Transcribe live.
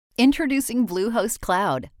Introducing Bluehost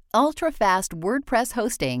Cloud, ultra-fast WordPress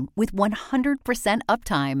hosting with 100%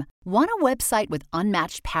 uptime. Want a website with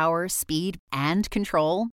unmatched power, speed, and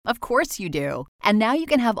control? Of course you do. And now you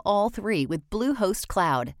can have all three with Bluehost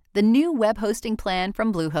Cloud, the new web hosting plan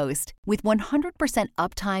from Bluehost. With 100%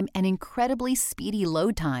 uptime and incredibly speedy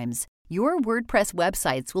load times, your WordPress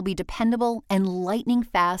websites will be dependable and lightning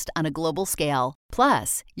fast on a global scale.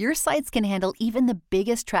 Plus, your sites can handle even the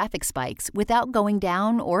biggest traffic spikes without going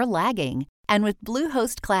down or lagging. And with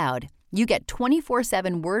Bluehost Cloud, you get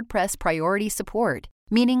 24/7 WordPress priority support,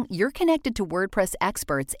 meaning you're connected to WordPress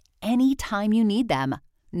experts anytime you need them.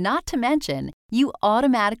 Not to mention, you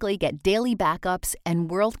automatically get daily backups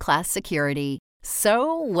and world-class security.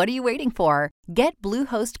 So, what are you waiting for? Get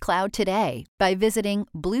Bluehost Cloud today by visiting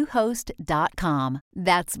Bluehost.com.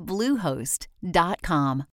 That's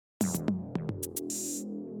Bluehost.com.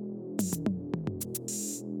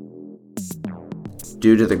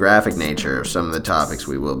 Due to the graphic nature of some of the topics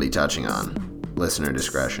we will be touching on, listener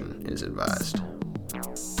discretion is advised.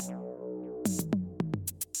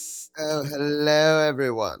 Oh, hello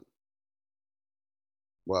everyone.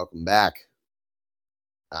 Welcome back.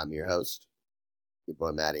 I'm your host, your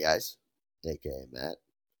boy Matty Ice, aka Matt.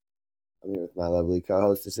 I'm here with my lovely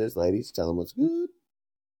co-hostesses. Ladies, tell them what's good.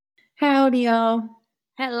 Howdy, y'all.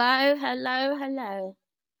 Hello.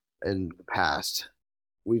 In the past,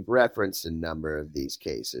 we've referenced a number of these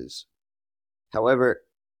cases. However,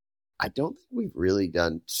 I don't think we've really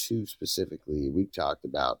done too specifically. We've talked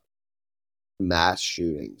about mass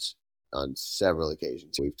shootings on several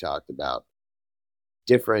occasions. We've talked about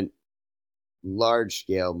different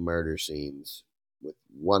large-scale murder scenes with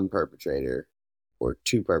one perpetrator or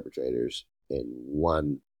two perpetrators and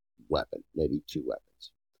one weapon, maybe two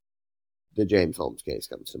weapons. The James Holmes case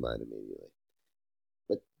comes to mind immediately.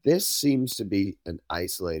 But this seems to be an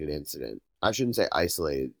isolated incident. I shouldn't say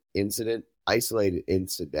isolated incident, isolated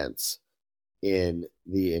incidents in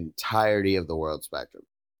the entirety of the world spectrum.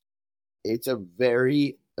 It's a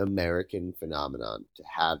very American phenomenon to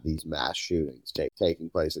have these mass shootings taking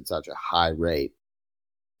place at such a high rate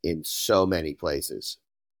in so many places.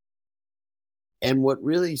 And what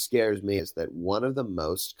really scares me is that one of the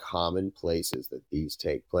most common places that these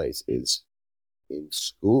take place is in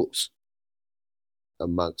schools,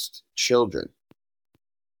 amongst children.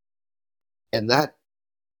 And that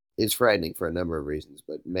is frightening for a number of reasons,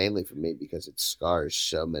 but mainly for me because it scars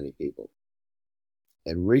so many people.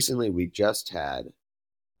 And recently we just had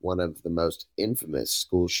one of the most infamous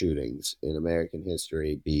school shootings in American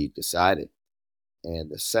history be decided and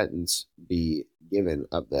the sentence be given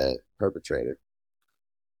of the perpetrator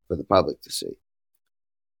for the public to see.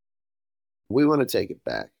 We want to take it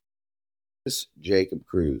back. This Jacob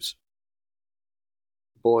Cruz,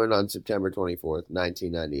 born on September 24th,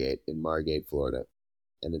 1998 in Margate, Florida,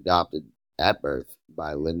 and adopted at birth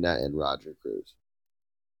by Linda and Roger Cruz.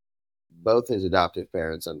 Both his adoptive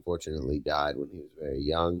parents unfortunately died when he was very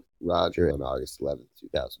young. Roger on August 11th,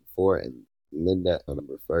 2004, and Linda on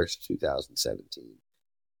November 1st, 2017,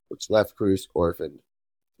 which left Cruz orphaned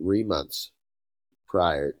 3 months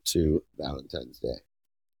prior to Valentine's Day.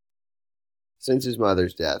 Since his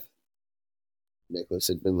mother's death, Nikolas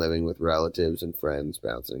had been living with relatives and friends,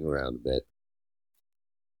 bouncing around a bit.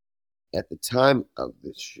 At the time of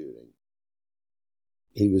this shooting,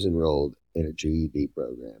 he was enrolled in a GED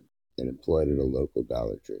program and employed at a local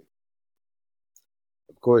Dollar Tree.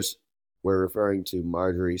 Of course, we're referring to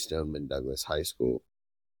Marjorie Stoneman Douglas High School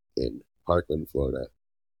in Parklands, Florida,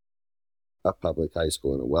 a public high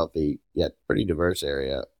school in a wealthy yet pretty diverse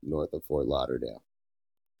area north of Fort Lauderdale.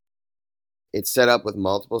 It's set up with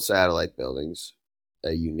multiple satellite buildings,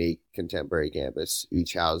 a unique contemporary campus,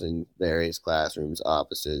 each housing various classrooms,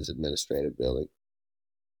 offices, administrative building.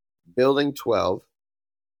 Building 12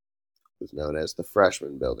 was known as the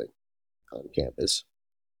freshman building on campus.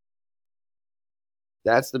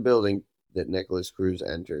 That's the building that Nikolas Cruz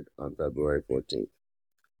entered on February 14th.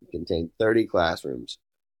 It contained 30 classrooms.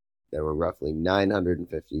 There were roughly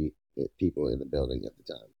 950 people in the building at the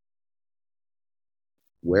time.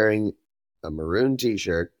 Wearing a maroon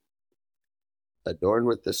t-shirt adorned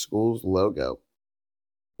with the school's logo,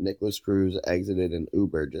 Nikolas Cruz exited an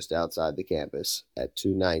Uber just outside the campus at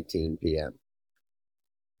 2:19 p.m.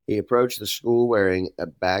 He approached the school wearing a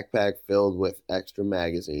backpack filled with extra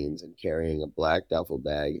magazines and carrying a black duffel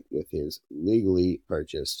bag with his legally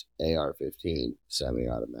purchased AR-15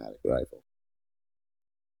 semi-automatic rifle.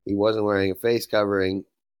 He wasn't wearing a face covering,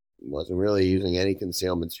 wasn't really using any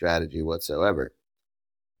concealment strategy whatsoever.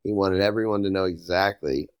 He wanted everyone to know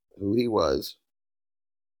exactly who he was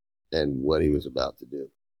and what he was about to do.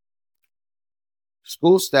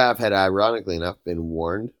 School staff had ironically enough been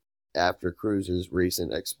warned after Cruz's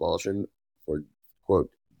recent expulsion for,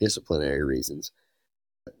 quote, disciplinary reasons,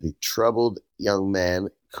 the troubled young man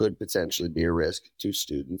could potentially be a risk to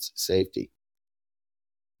students' safety.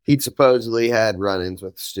 He'd supposedly had run-ins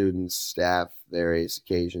with students, staff, various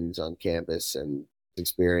occasions on campus, and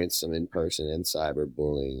experienced some in-person and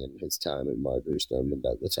cyberbullying in his time in Marjory Stoneman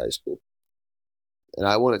Douglas High School. And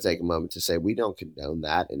I want to take a moment to say we don't condone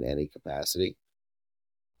that in any capacity.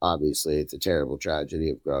 Obviously, it's a terrible tragedy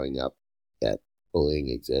of growing up that bullying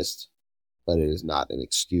exists, but it is not an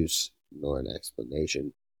excuse nor an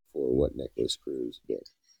explanation for what Nikolas Cruz did.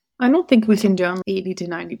 I don't think we condone 80 to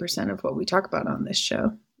 90% of what we talk about on this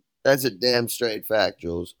show. That's a damn straight fact,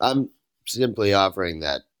 Jules. I'm simply offering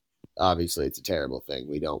that. Obviously, it's a terrible thing.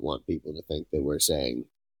 We don't want people to think that we're saying,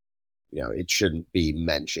 it shouldn't be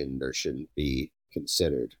mentioned or shouldn't be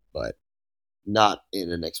considered, but not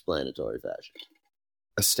in an explanatory fashion.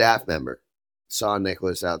 A staff member saw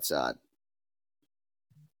Nikolas outside,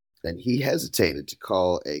 and he hesitated to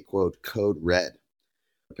call a, quote, code red.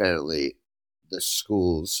 Apparently, the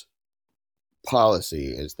school's policy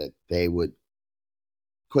is that they would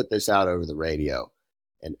put this out over the radio,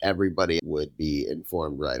 and everybody would be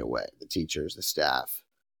informed right away. The teachers, the staff,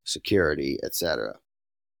 security, etc.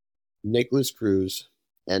 Nikolas Cruz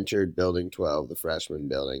entered Building 12, the freshman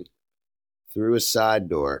building, through a side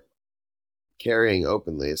door, carrying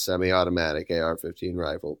openly a semi-automatic AR-15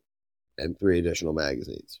 rifle and 3 additional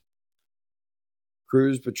magazines.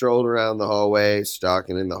 Cruz patrolled around the hallway,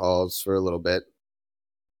 stalking in the halls for a little bit.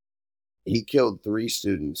 He killed 3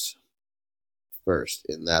 students first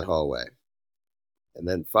in that hallway, and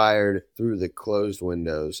then fired through the closed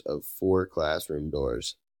windows of 4 classroom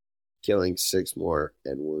doors, killing 6 more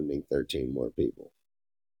and wounding 13 more people.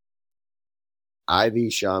 Ivy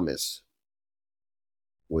Shamus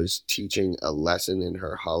was teaching a lesson in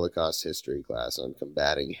her Holocaust history class on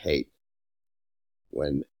combating hate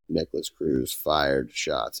when Nikolas Cruz fired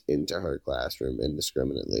shots into her classroom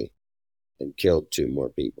indiscriminately and killed 2 more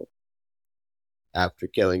people. After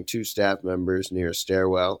killing 2 staff members near a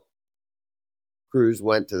stairwell, Cruz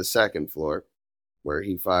went to the 2nd floor, where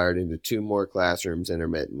he fired into 2 more classrooms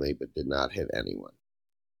intermittently but did not hit anyone.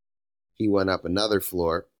 He went up another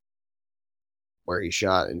floor, where he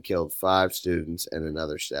shot and killed 5 students and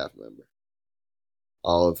another staff member,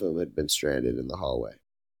 all of whom had been stranded in the hallway.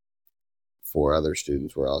 4 other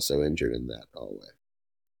students were also injured in that hallway.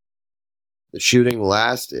 The shooting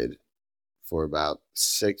lasted for about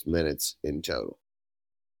 6 minutes in total.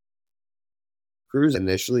 Cruz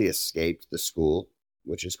initially escaped the school,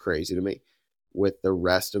 which is crazy to me, with the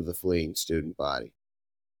rest of the fleeing student body.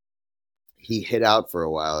 He hid out for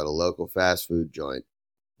a while at a local fast food joint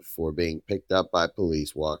before being picked up by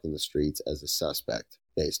police walking the streets as a suspect,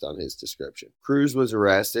 based on his description. Cruz was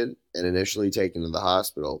arrested and initially taken to the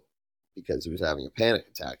hospital because he was having a panic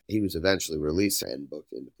attack. He was eventually released and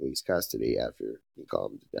booked into police custody after he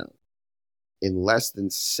calmed down. In less than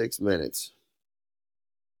 6 minutes,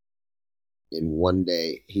 in one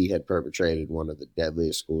day, he had perpetrated one of the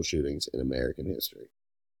deadliest school shootings in American history.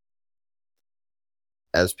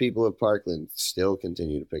 As people of Parkland still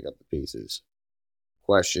continue to pick up the pieces,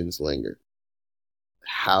 questions linger.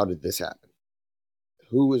 How did this happen?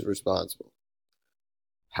 Who was responsible?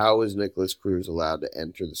 How was Nikolas Cruz allowed to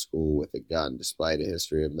enter the school with a gun despite a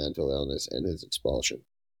history of mental illness and his expulsion?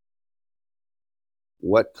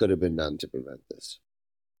 What could have been done to prevent this?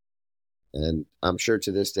 And I'm sure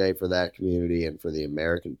to this day, for that community and for the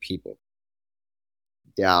American people,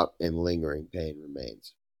 doubt and lingering pain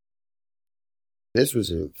remains. This was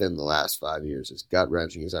within the last 5 years, as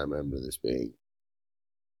gut-wrenching as I remember this being.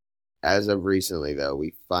 As of recently, though,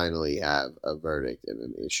 we finally have a verdict and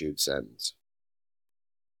an issued sentence.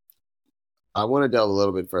 I want to delve a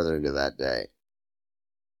little bit further into that day.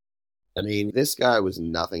 I mean, this guy was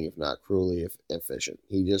nothing if not cruelly efficient.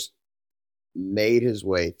 He just made his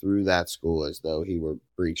way through that school as though he were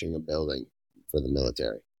breaching a building for the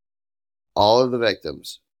military. All of the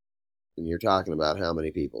victims, and you're talking about how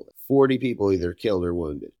many people? 40 people either killed or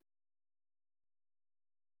wounded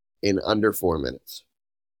in under 4 minutes.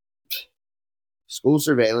 School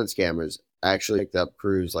surveillance cameras actually picked up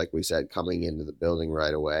Cruz, like we said, coming into the building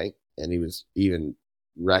right away, and he was even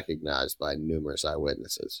recognized by numerous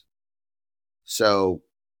eyewitnesses. So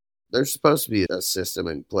there's supposed to be a system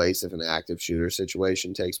in place if an active shooter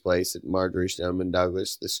situation takes place at Marjory Stoneman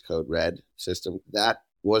Douglas, this Code Red system. That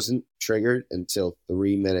wasn't triggered until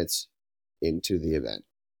 3 minutes into the event.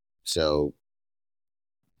 So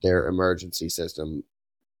their emergency system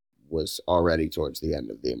was already towards the end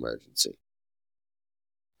of the emergency.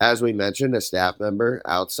 As we mentioned, a staff member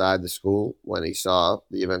outside the school, when he saw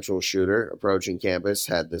the eventual shooter approaching campus,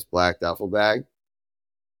 had this black duffel bag.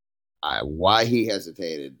 Why he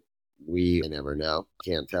hesitated, we never know.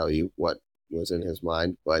 Can't tell you what was in his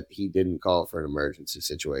mind, but he didn't call for an emergency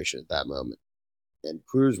situation at that moment. And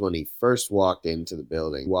Cruz, when he first walked into the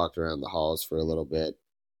building, walked around the halls for a little bit,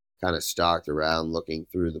 kind of stalked around looking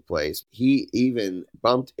through the place. He even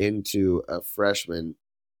bumped into a freshman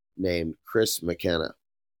named Chris McKenna.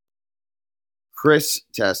 Chris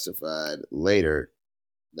testified later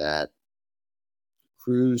that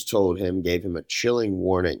Cruz gave him a chilling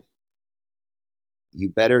warning. You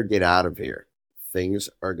better get out of here. Things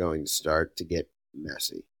are going to start to get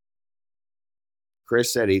messy.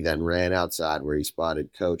 Chris said he then ran outside where he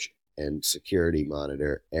spotted coach and security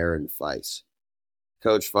monitor Aaron Feiss.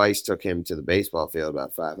 Coach Feiss took him to the baseball field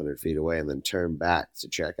about 500 feet away and then turned back to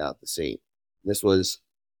check out the scene. This was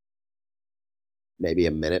maybe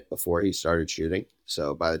a minute before he started shooting.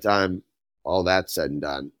 So by the time all that's said and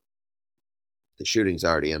done, the shooting's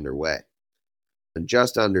already underway. In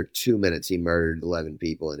just under 2 minutes, he murdered 11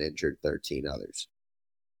 people and injured 13 others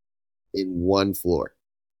in one floor.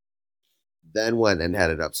 Then went and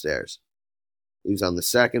headed upstairs. He was on the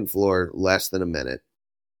second floor less than a minute,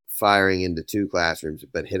 firing into 2 classrooms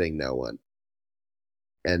but hitting no one.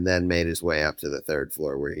 And then made his way up to the 3rd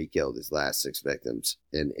floor where he killed his last 6 victims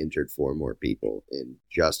and injured 4 more people in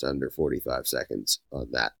just under 45 seconds on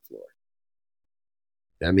that floor.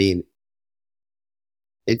 I mean,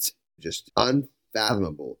 it's just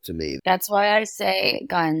unfathomable to me. That's why I say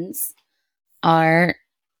guns are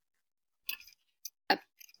a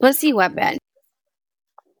pussy weapon,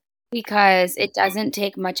 because it doesn't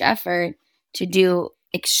take much effort to do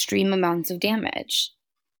extreme amounts of damage.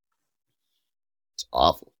 It's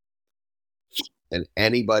awful. And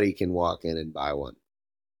anybody can walk in and buy one.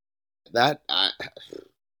 That I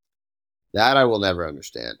will never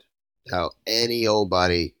understand. How any old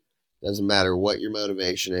buddy, doesn't matter what your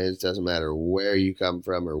motivation is, doesn't matter where you come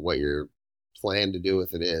from or what your plan to do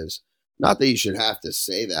with it is. Not that you should have to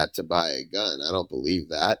say that to buy a gun. I don't believe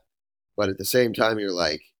that. But at the same time, you're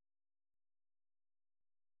like,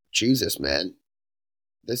 Jesus, man.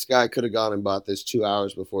 This guy could have gone and bought this 2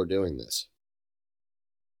 hours before doing this.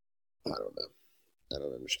 I don't know. I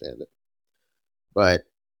don't understand it. But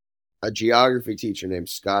a geography teacher named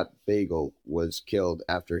Scott Bagel was killed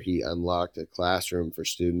after he unlocked a classroom for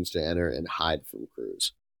students to enter and hide from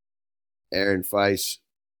Cruz. Aaron Feiss,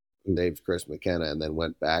 who saved Chris McKenna and then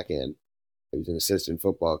went back in, he was an assistant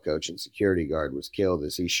football coach and security guard, was killed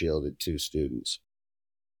as he shielded 2 students.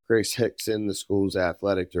 Chris Hickson, the school's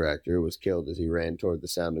athletic director, was killed as he ran toward the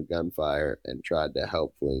sound of gunfire and tried to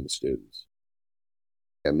help fleeing students.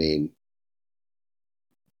 I mean,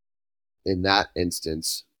 in that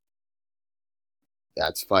instance,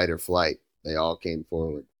 that's fight or flight. They all came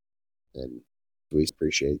forward, and we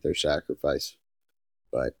appreciate their sacrifice,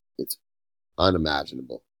 but it's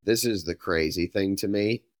unimaginable. This is the crazy thing to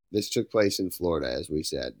me. This took place in Florida, as we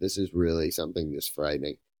said. This is really something just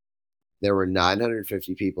frightening. There were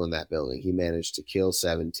 950 people in that building. He managed to kill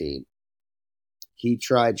 17. He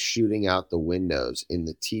tried shooting out the windows in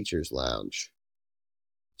the teacher's lounge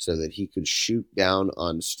so that he could shoot down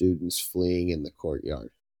on students fleeing in the courtyard.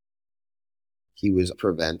 He was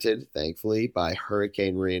prevented, thankfully, by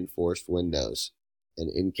hurricane-reinforced windows and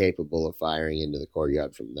incapable of firing into the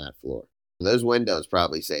courtyard from that floor. Those windows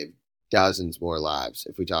probably saved dozens more lives.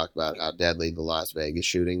 If we talk about how deadly the Las Vegas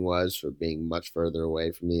shooting was for being much further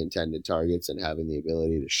away from the intended targets and having the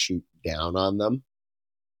ability to shoot down on them.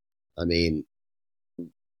 I mean,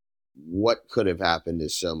 what could have happened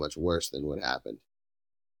is so much worse than what happened.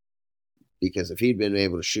 Because if he'd been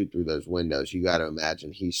able to shoot through those windows, you got to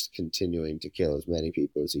imagine he's continuing to kill as many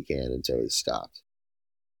people as he can until he's stopped,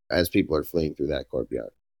 as people are fleeing through that courtyard.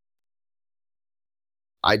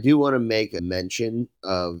 I do want to make a mention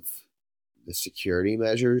of the security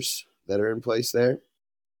measures that are in place there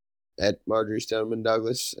at Marjory Stoneman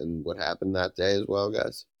Douglas and what happened that day as well,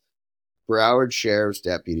 guys. Broward Sheriff's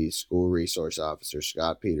Deputy School Resource Officer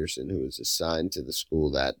Scott Peterson, who was assigned to the school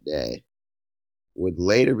that day, would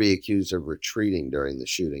later be accused of retreating during the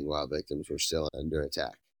shooting while victims were still under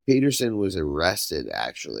attack. Peterson was arrested,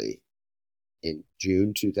 actually, in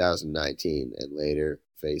June 2019 and later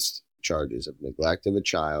faced charges of neglect of a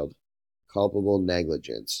child, culpable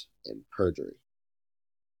negligence, and perjury.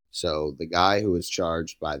 So the guy who was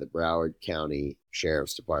charged by the Broward County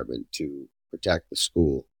Sheriff's Department to protect the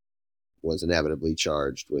school was inevitably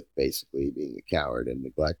charged with basically being a coward and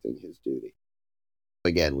neglecting his duty.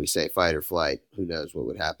 Again, we say fight or flight. Who knows what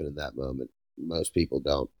would happen in that moment? Most people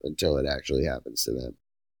don't until it actually happens to them.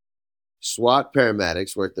 SWAT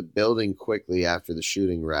paramedics were at the building quickly after the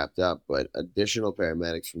shooting wrapped up, but additional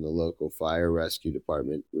paramedics from the local fire rescue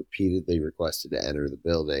department repeatedly requested to enter the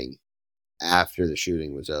building after the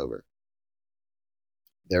shooting was over.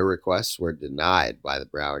 Their requests were denied by the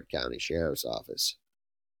Broward County Sheriff's Office,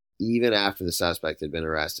 even after the suspect had been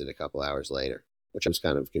arrested a couple hours later, which was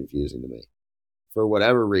kind of confusing to me. For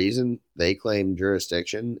whatever reason, they claimed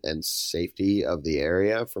jurisdiction and safety of the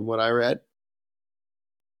area, from what I read.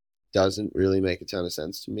 Doesn't really make a ton of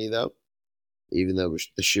sense to me, though. Even though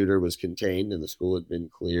the shooter was contained and the school had been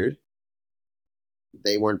cleared,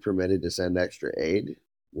 they weren't permitted to send extra aid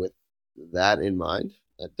with that in mind.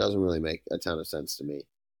 That doesn't really make a ton of sense to me.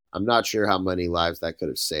 I'm not sure how many lives that could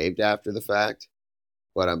have saved after the fact,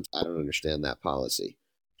 but I don't understand that policy.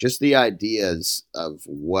 Just the ideas of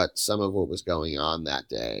some of what was going on that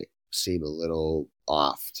day seem a little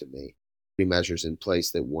off to me. Measures in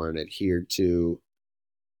place that weren't adhered to,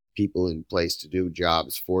 people in place to do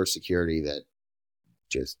jobs for security that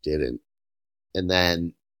just didn't. And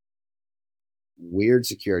then weird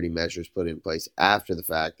security measures put in place after the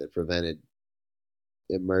fact that prevented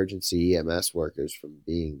emergency EMS workers from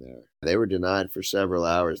being there. They were denied for several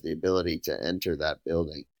hours the ability to enter that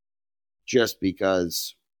building just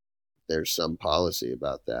because there's some policy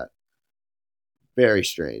about that. Very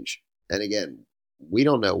strange. And again, we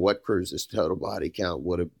don't know what Cruz's total body count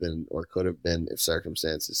would have been or could have been if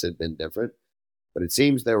circumstances had been different. But it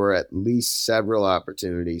seems there were at least several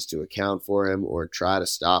opportunities to account for him or try to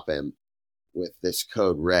stop him with this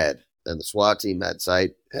code red. And the SWAT team at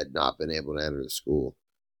site had not been able to enter the school.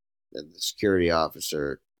 And the security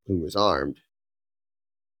officer, who was armed,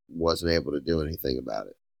 wasn't able to do anything about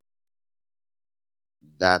it.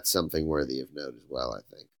 That's something worthy of note as well, I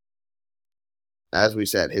think. As we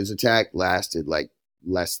said, his attack lasted like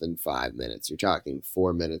less than 5 minutes. You're talking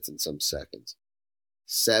 4 minutes and some seconds.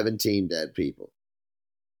 17 dead people.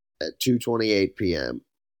 At 2:28 p.m.,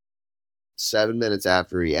 7 minutes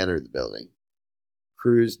after he entered the building,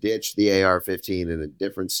 Cruz ditched the AR-15 in a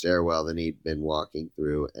different stairwell than he'd been walking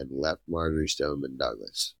through and left Marjorie Stoneman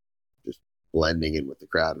Douglas, just blending in with the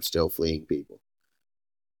crowd of still fleeing people.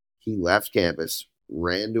 He left campus,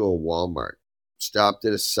 ran to a Walmart, stopped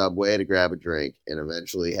at a Subway to grab a drink, and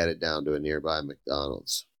eventually headed down to a nearby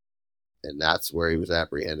McDonald's. And that's where he was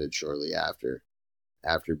apprehended shortly after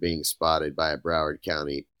being spotted by a Broward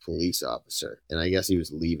County police officer. And I guess he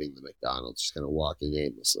was leaving the McDonald's, just kind of walking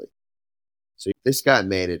aimlessly. So this guy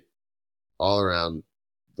made it all around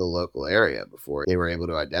the local area before they were able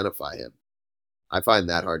to identify him. I find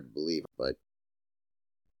that hard to believe, but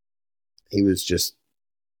he was just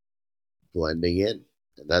blending in.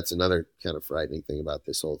 And that's another kind of frightening thing about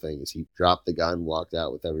this whole thing is he dropped the gun, walked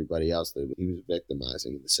out with everybody else that he was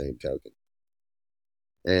victimizing in the same token.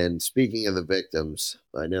 And speaking of the victims,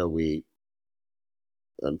 I know we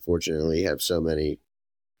unfortunately have so many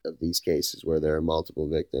of these cases where there are multiple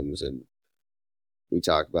victims and we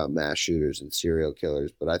talk about mass shooters and serial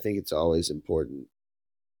killers, but I think it's always important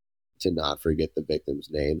to not forget the victims'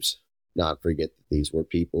 names, not forget that these were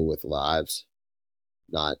people with lives,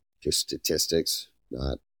 not just statistics,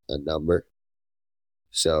 not a number.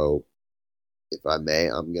 So, if I may,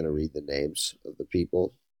 I'm going to read the names of the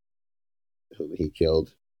people whom he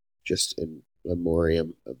killed, just in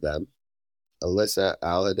memoriam of them. Alyssa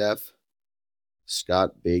Aladef,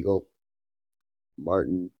 Scott Beagle,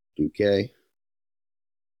 Martin Duque,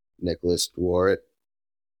 Nicholas Dworet,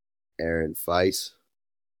 Aaron Feiss,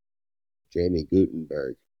 Jamie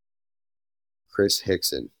Gutenberg, Chris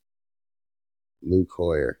Hickson, Luke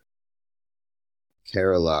Hoyer,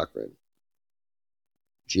 Kara Loughran,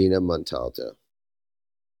 Gina Montalto,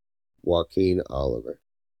 Joaquin Oliver,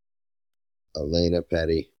 Elena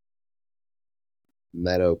Petty,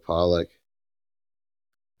 Meadow Pollock,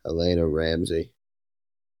 Helena Ramsey,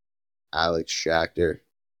 Alex Schachter,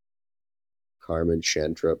 Carmen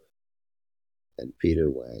Shentrup, and Peter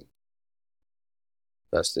Wang.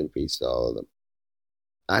 Rest in peace to all of them.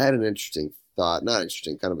 I had an interesting thought, not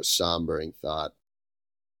interesting, kind of a sombering thought.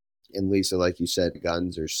 And Lisa, like you said,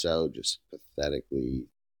 guns are so just pathetically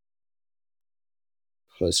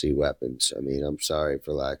pussy weapons. I mean, I'm sorry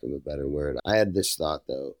for lack of a better word. I had this thought,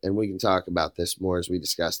 though, and we can talk about this more as we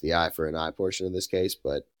discuss the eye for an eye portion of this case,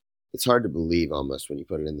 but it's hard to believe almost when you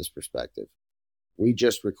put it in this perspective. We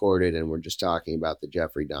just recorded and we're just talking about the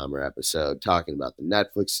Jeffrey Dahmer episode, talking about the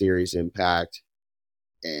Netflix series Impact,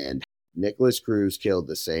 and Nikolas Cruz killed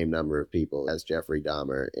the same number of people as Jeffrey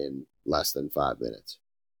Dahmer in less than 5 minutes.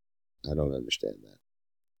 I don't understand that.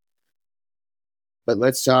 But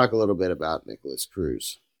let's talk a little bit about Nikolas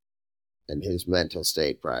Cruz. and his mental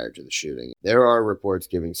state prior to the shooting. There are reports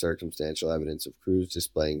giving circumstantial evidence of Cruz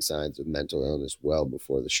displaying signs of mental illness well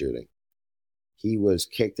before the shooting. He was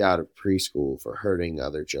kicked out of preschool for hurting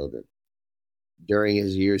other children. During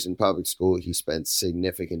his years in public school, he spent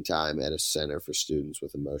significant time at a center for students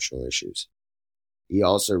with emotional issues. He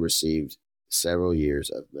also received several years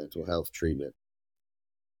of mental health treatment.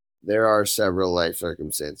 There are several life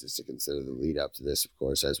circumstances to consider the lead up to this, of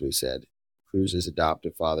course, as we said. Cruz's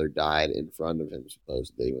adoptive father died in front of him,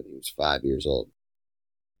 supposedly, when he was 5 years old.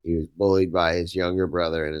 He was bullied by his younger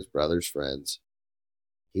brother and his brother's friends.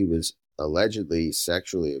 He was allegedly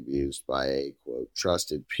sexually abused by a, quote,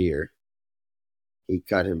 trusted peer. He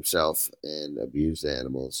cut himself and abused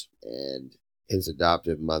animals, and his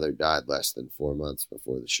adoptive mother died less than 4 months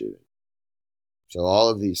before the shooting. So all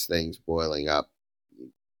of these things boiling up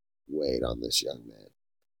weighed on this young man.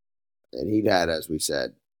 And he'd had, as we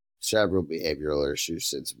said, several behavioral issues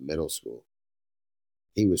since middle school.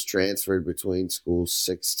 He was transferred between schools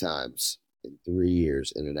 6 times in 3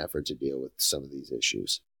 years in an effort to deal with some of these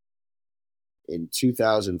issues. In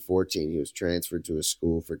 2014, he was transferred to a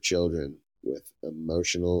school for children with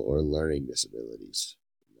emotional or learning disabilities.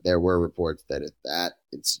 There were reports that at that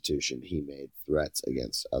institution he made threats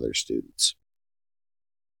against other students.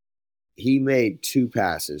 He made 2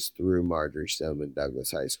 passes through Marjory Stoneman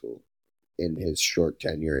Douglas High School in his short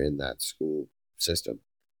tenure in that school system.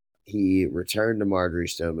 He returned to Marjory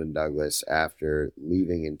Stoneman Douglas after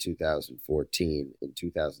leaving in 2014. In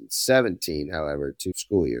 2017, however, 2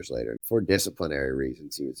 school years later, for disciplinary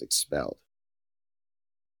reasons, he was expelled.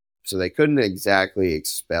 So they couldn't exactly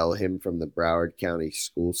expel him from the Broward County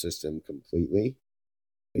school system completely.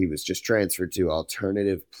 He was just transferred to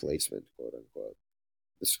alternative placement, quote unquote.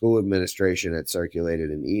 The school administration had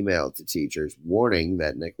circulated an email to teachers warning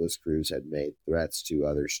that Nikolas Cruz had made threats to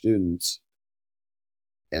other students,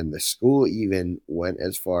 and the school even went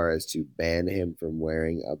as far as to ban him from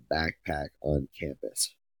wearing a backpack on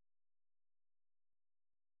campus.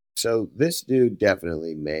 So this dude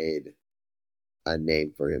definitely made a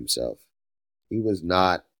name for himself. He was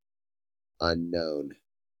not unknown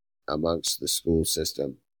amongst the school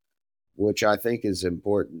system, which I think is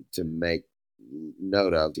important to make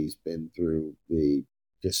note of. He's been through the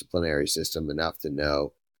disciplinary system enough to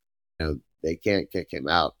know, they can't kick him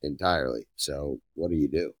out entirely. So what do you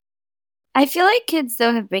do? I feel like kids,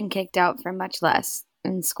 though, have been kicked out for much less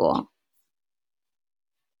in school.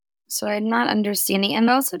 So I'm not understanding. And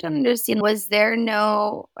I also don't understand, was there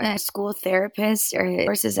no school therapist or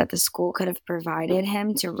resources that the school could have provided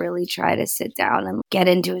him to really try to sit down and get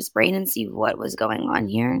into his brain and see what was going on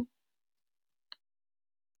here?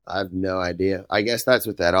 I have no idea. I guess that's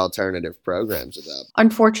what that alternative program's about.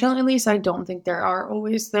 Unfortunately, at least, I don't think there are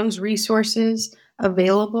always those resources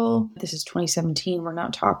available. This is 2017. We're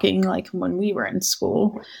not talking like when we were in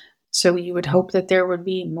school. So you would hope that there would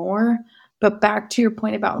be more. But back to your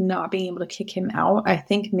point about not being able to kick him out, I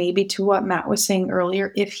think maybe to what Matt was saying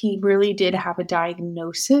earlier, if he really did have a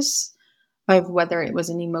diagnosis of whether it was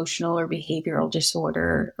an emotional or behavioral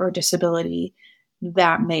disorder or disability,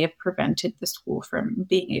 that may have prevented the school from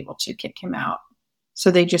being able to kick him out.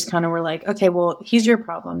 So they just kind of were like, okay, well, he's your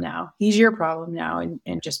problem now. He's your problem now,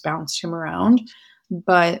 and just bounced him around.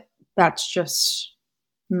 But that's just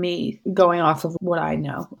me going off of what I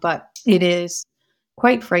know. But it is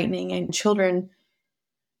quite frightening, and children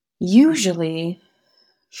usually,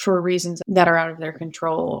 for reasons that are out of their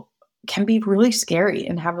control, can be really scary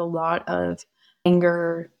and have a lot of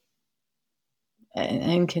anger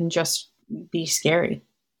and can just be scary.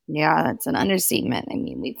 Yeah, that's an understatement. I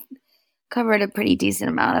mean, we've covered a pretty decent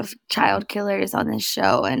amount of child killers on this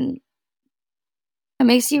show, and it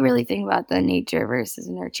makes you really think about the nature versus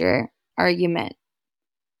nurture argument.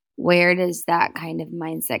 Where does that kind of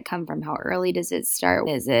mindset come from? How early does it start?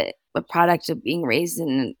 Is it a product of being raised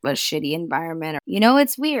in a shitty environment?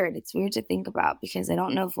 It's weird. It's weird to think about because I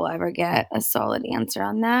don't know if we'll ever get a solid answer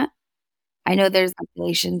on that. I know there's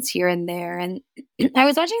speculations here and there. And I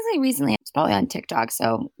was watching something recently. It's probably on TikTok,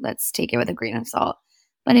 so let's take it with a grain of salt.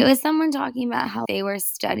 But it was someone talking about how they were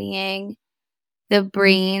studying the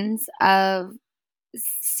brains of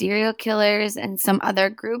serial killers and some other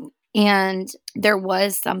group. And there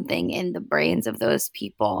was something in the brains of those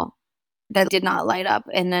people that did not light up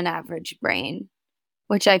in an average brain,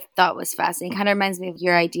 which I thought was fascinating. Kind of reminds me of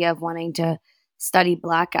your idea of wanting to study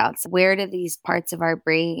blackouts. Where do these parts of our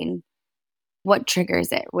brain, what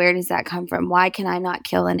triggers it? Where does that come from? Why can I not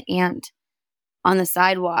kill an ant on the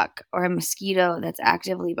sidewalk or a mosquito that's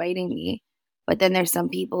actively biting me? But then there's some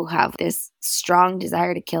people who have this strong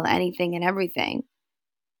desire to kill anything and everything.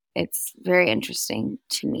 It's very interesting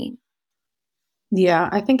to me. Yeah,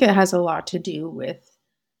 I think it has a lot to do with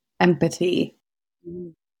empathy.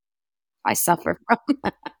 Mm. I suffer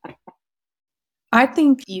from. I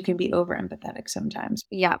think you can be over empathetic sometimes.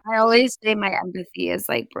 Yeah, I always say my empathy is,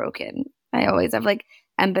 like, broken. I always have, like,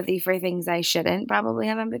 empathy for things I shouldn't probably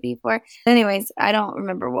have empathy for. Anyways, I don't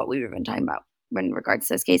remember what we were even talking about in regards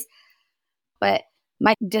to this case, but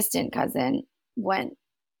my distant cousin went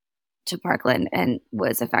to Parkland and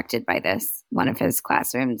was affected by this. One of his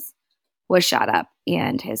classrooms was shot up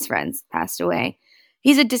and his friends passed away.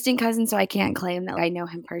 He's a distant cousin, so I can't claim that I know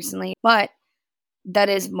him personally, but that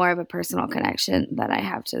is more of a personal connection that I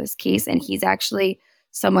have to this case. And he's actually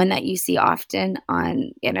someone that you see often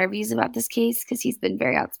on interviews about this case because he's been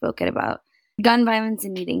very outspoken about gun violence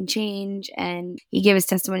and needing change. And he gave his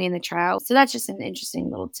testimony in the trial. So that's just an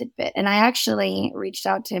interesting little tidbit. And I actually reached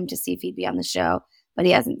out to him to see if he'd be on the show, but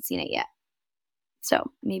he hasn't seen it yet.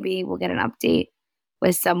 So maybe we'll get an update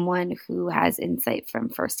with someone who has insight from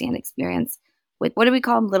firsthand experience with, what do we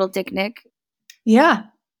call him? Little Dick Nick? Yeah.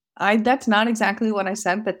 That's not exactly what I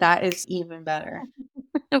said, but that is even better.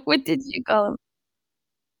 What did you call him?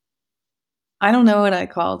 I don't know what I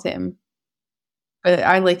called him, but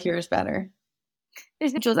I like yours better.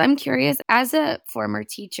 Jules, I'm curious, as a former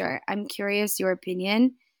teacher, I'm curious your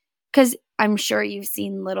opinion because I'm sure you've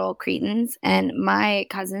seen little cretins, and my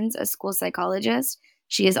cousin's a school psychologist.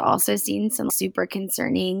 She has also seen some super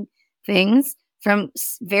concerning things from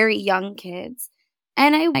very young kids.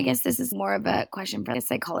 And I guess this is more of a question for a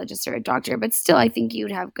psychologist or a doctor, but still, I think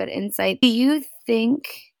you'd have good insight. Do you think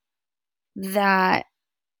that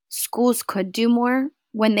schools could do more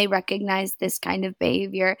when they recognize this kind of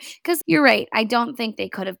behavior? Because you're right. I don't think they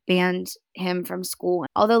could have banned him from school.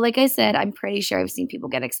 Although, like I said, I'm pretty sure I've seen people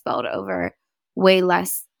get expelled over way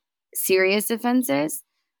less serious offenses.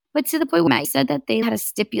 But to the point where I said that they had a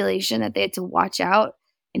stipulation that they had to watch out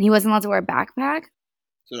and he wasn't allowed to wear a backpack.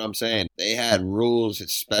 That's what I'm saying. They had rules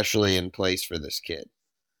especially in place for this kid.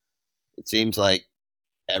 It seems like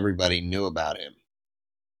everybody knew about him,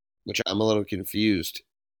 which I'm a little confused.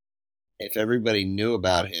 If everybody knew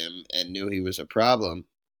about him and knew he was a problem,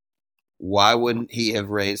 why wouldn't he have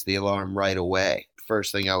raised the alarm right away?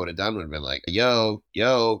 First thing I would have done would have been like, yo,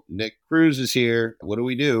 Nick Cruz is here. What do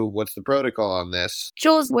we do? What's the protocol on this?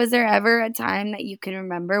 Jules, was there ever a time that you can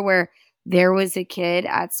remember where there was a kid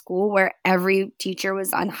at school where every teacher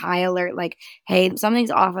was on high alert, like, hey,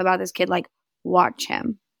 something's off about this kid, like, watch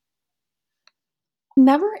him?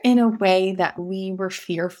 Never in a way that we were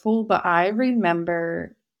fearful, but I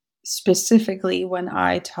remember specifically when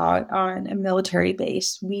I taught on a military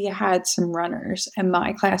base, we had some runners, and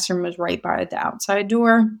my classroom was right by the outside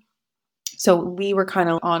door. So we were kind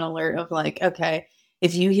of on alert of like, okay,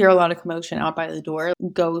 if you hear a lot of commotion out by the door,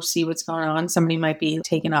 go see what's going on. Somebody might be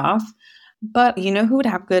taken off. But you know who would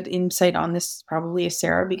have good insight on this probably is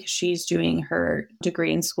Sarah because she's doing her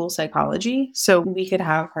degree in school psychology. So we could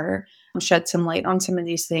have her shed some light on some of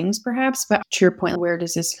these things perhaps. But to your point, where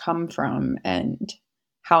does this come from and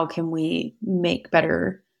how can we make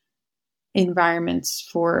better environments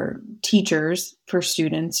for teachers, for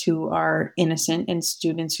students who are innocent and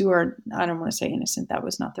students who are, I don't want to say innocent, that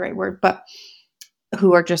was not the right word, but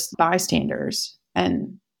who are just bystanders.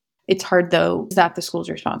 And it's hard though, is that the school's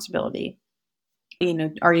responsibility? You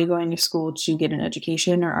know, are you going to school to get an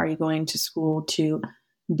education or are you going to school to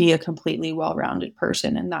be a completely well-rounded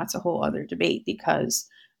person? And that's a whole other debate because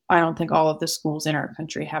I don't think all of the schools in our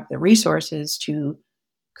country have the resources to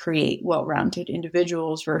create well-rounded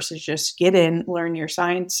individuals versus just get in, learn your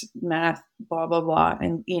science, math, blah, blah, blah,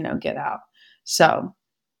 and, you know, get out. So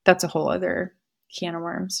that's a whole other can of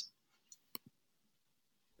worms.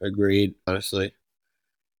 Agreed, honestly.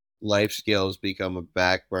 Life skills become a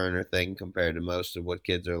back burner thing compared to most of what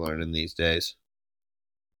kids are learning these days.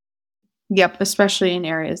 Yep, especially in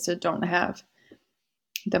areas that don't have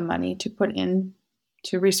the money to put in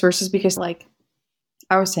to resources because like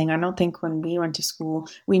I was saying, I don't think when we went to school,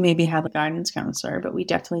 we maybe had a guidance counselor, but we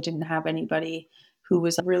definitely didn't have anybody who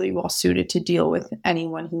was really well suited to deal with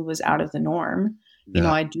anyone who was out of the norm. No. You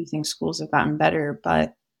know, I do think schools have gotten better,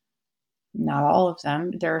 but not all of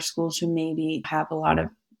them. There are schools who maybe have a lot of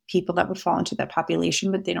people that would fall into that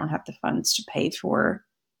population, but they don't have the funds to pay for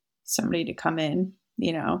somebody to come in,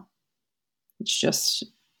 you know. It's just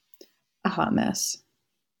a hot mess.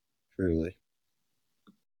 Truly.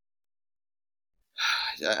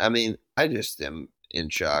 I mean, I just am in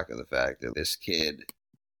shock of the fact that this kid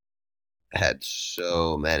had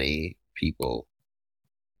so many people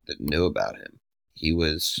that knew about him. He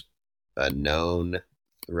was a known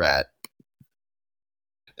threat.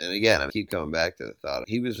 And again, I keep coming back to the thought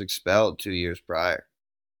he was expelled 2 years prior.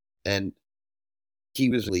 And He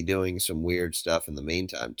was really doing some weird stuff in the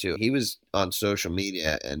meantime, too. He was on social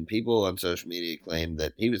media, and people on social media claimed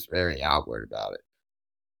that he was very outward about it.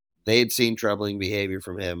 They had seen troubling behavior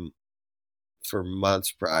from him for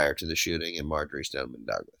months prior to the shooting in Marjorie Stoneman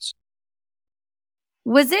Douglas.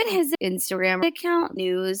 Was it his Instagram account?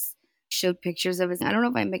 News showed pictures of his. I don't know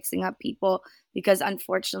if I'm mixing up people because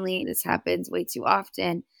unfortunately this happens way too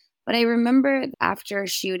often. But I remember after a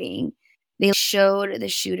shooting, they showed the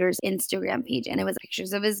shooter's Instagram page and it was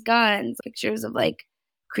pictures of his guns, pictures of like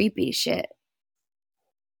creepy shit.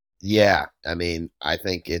 Yeah, I mean, I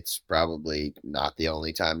think it's probably not the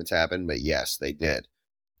only time it's happened, but yes, they did.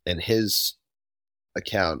 And his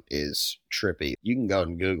account is trippy. You can go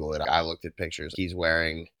and Google it. I looked at pictures. He's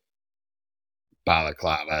wearing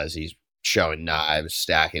balaclavas. He's showing knives,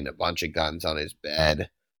 stacking a bunch of guns on his bed, a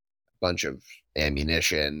bunch of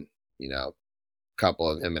ammunition, couple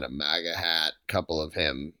of him in a MAGA hat, couple of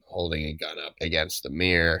him holding a gun up against the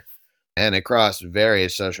mirror. And across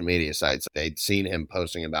various social media sites, they'd seen him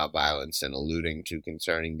posting about violence and alluding to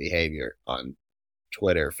concerning behavior on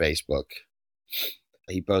Twitter, Facebook.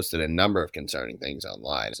 He posted a number of concerning things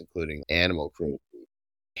online, including animal cruelty,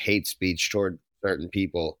 hate speech toward certain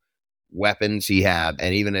people, weapons he had,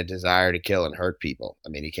 and even a desire to kill and hurt people. I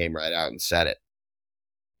mean, he came right out and said it.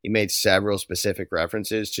 He made several specific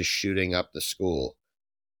references to shooting up the school,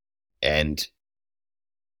 and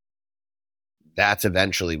that's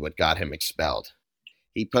eventually what got him expelled.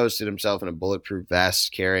 He posted himself in a bulletproof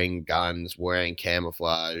vest, carrying guns, wearing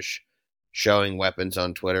camouflage, showing weapons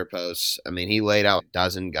on Twitter posts. I mean, he laid out a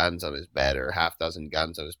dozen guns on his bed or a half dozen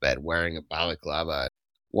guns on his bed, wearing a balaclava.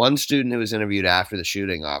 One student who was interviewed after the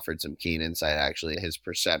shooting offered some keen insight, actually, his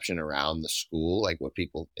perception around the school, like what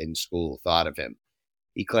people in school thought of him.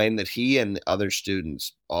 He claimed that he and the other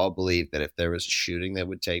students all believed that if there was a shooting that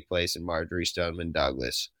would take place in Marjorie Stoneman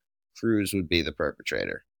Douglas, Cruz would be the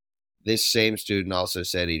perpetrator. This same student also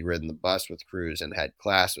said he'd ridden the bus with Cruz and had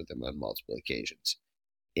class with him on multiple occasions.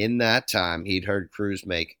 In that time, he'd heard Cruz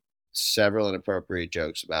make several inappropriate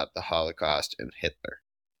jokes about the Holocaust and Hitler.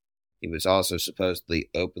 He was also supposedly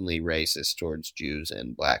openly racist towards Jews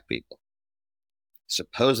and black people.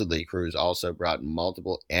 Supposedly, Cruz also brought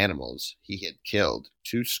multiple animals he had killed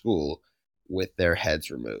to school with their heads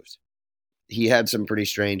removed. He had some pretty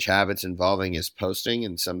strange habits involving his posting,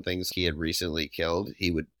 and some things he had recently killed, he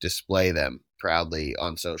would display them proudly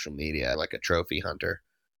on social media like a trophy hunter.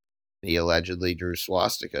 He allegedly drew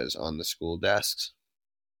swastikas on the school desks.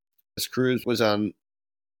 As Cruz was on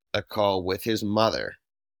a call with his mother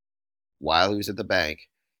while he was at the bank,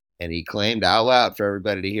 and he claimed out loud for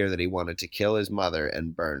everybody to hear that he wanted to kill his mother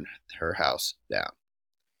and burn her house down.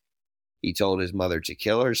 He told his mother to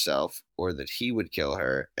kill herself or that he would kill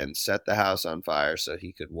her and set the house on fire so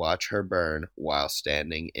he could watch her burn while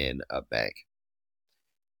standing in a bank.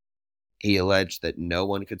 He alleged that no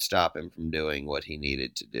one could stop him from doing what he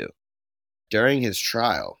needed to do. During his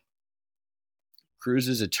trial,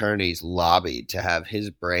 Cruz's attorneys lobbied to have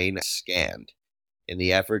his brain scanned in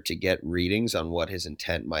the effort to get readings on what his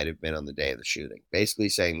intent might have been on the day of the shooting. Basically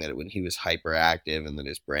saying that when he was hyperactive and that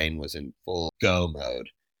his brain was in full go mode,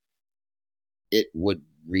 it would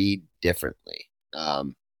read differently.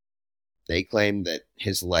 They claimed that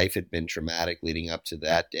his life had been traumatic leading up to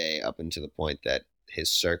that day, up until the point that his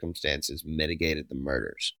circumstances mitigated the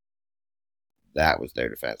murders. That was their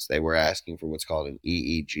defense. They were asking for what's called an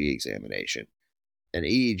EEG examination. And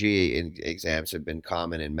EEG exams have been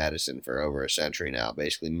common in medicine for over a century now,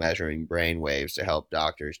 basically measuring brain waves to help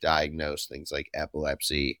doctors diagnose things like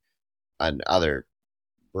epilepsy and other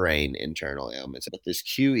brain internal ailments. But this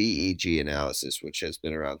QEEG analysis, which has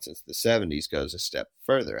been around since the 70s, goes a step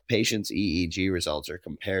further. Patients' EEG results are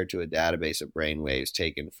compared to a database of brain waves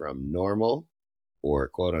taken from normal or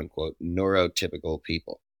quote-unquote neurotypical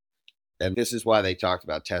people. And this is why they talked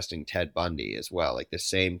about testing Ted Bundy as well, like the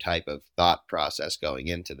same type of thought process going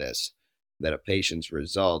into this, that a patient's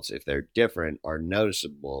results, if they're different, are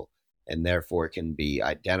noticeable and therefore can be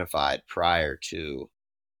identified prior to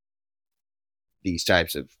these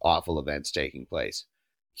types of awful events taking place.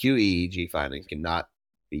 QEEG findings cannot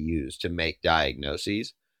be used to make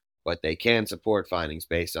diagnoses, but they can support findings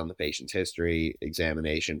based on the patient's history,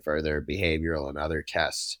 examination, further behavioral and other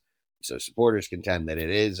tests. So supporters contend that it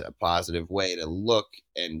is a positive way to look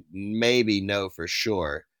and maybe know for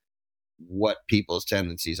sure what people's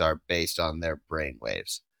tendencies are based on their brain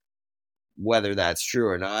waves. Whether that's true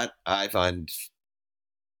or not, I find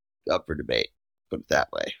up for debate, put it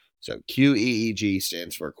that way. So QEEG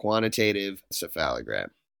stands for quantitative cephalogram.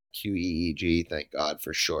 QEEG, thank God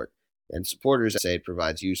for short. And supporters say it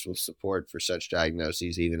provides useful support for such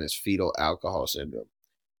diagnoses, even as fetal alcohol syndrome.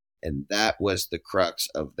 And that was the crux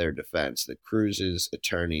of their defense, that Cruz's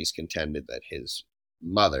attorneys contended that his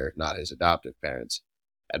mother, not his adoptive parents,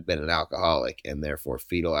 had been an alcoholic, and therefore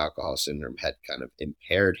fetal alcohol syndrome had kind of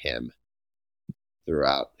impaired him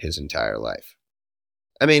throughout his entire life.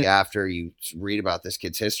 I mean, after you read about this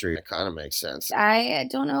kid's history, it kind of makes sense. I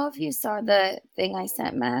don't know if you saw the thing I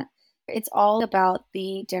sent, Matt. It's all about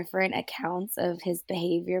the different accounts of his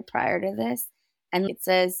behavior prior to this. And it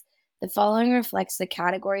says, the following reflects the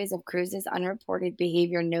categories of Cruz's unreported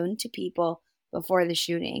behavior known to people before the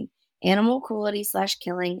shooting. Animal cruelty /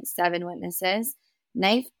 killing, 7 witnesses.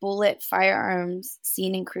 Knife, bullet, firearms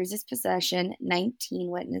seen in Cruz's possession, 19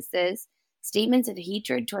 witnesses. Statements of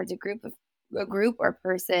hatred towards a group or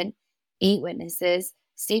person, 8 witnesses.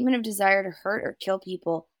 Statement of desire to hurt or kill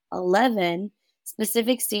people, 11.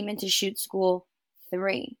 Specific statement to shoot school,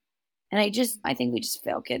 3. And I think we just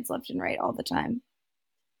fail kids left and right all the time.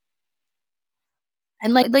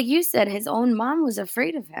 And like you said, his own mom was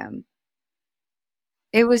afraid of him.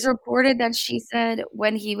 It was reported that she said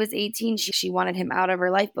when he was 18, she wanted him out of her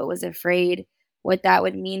life, but was afraid what that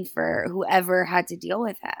would mean for whoever had to deal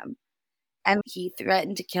with him. And he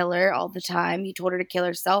threatened to kill her all the time. He told her to kill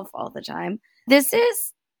herself all the time. This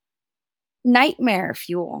is nightmare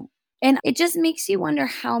fuel. And it just makes you wonder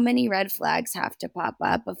how many red flags have to pop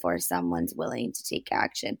up before someone's willing to take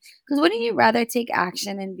action. Because wouldn't you rather take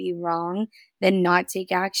action and be wrong than not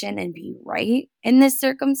take action and be right in this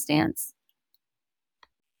circumstance?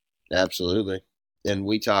 Absolutely. And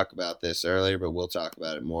we talked about this earlier, but we'll talk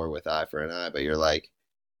about it more with Eye for an Eye. But you're like,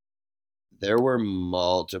 there were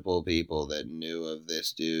multiple people that knew of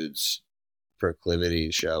this dude's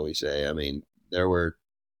proclivities, shall we say. I mean, there were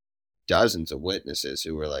dozens of witnesses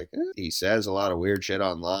who were like, he says a lot of weird shit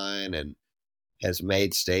online and has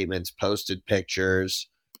made statements, posted pictures,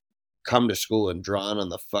 come to school and drawn on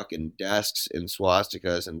the fucking desks in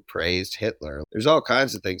swastikas and praised Hitler. There's all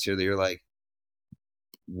kinds of things here that you're like,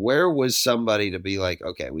 where was somebody to be like,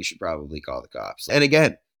 okay, we should probably call the cops? And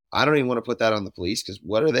again, I don't even want to put that on the police, because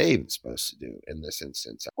what are they even supposed to do in this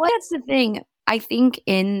instance? Well, that's the thing. I think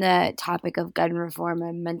in the topic of gun reform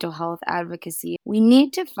and mental health advocacy, we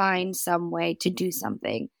need to find some way to do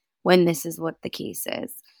something when this is what the case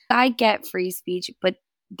is. I get free speech, but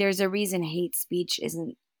there's a reason hate speech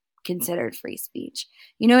isn't considered free speech.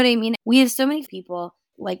 You know what I mean? We have so many people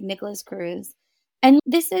like Nikolas Cruz, and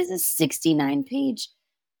this is a 69-page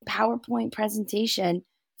PowerPoint presentation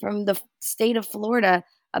from the state of Florida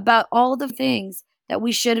about all the things that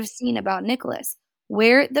we should have seen about Nikolas.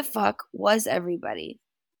 Where the fuck was everybody?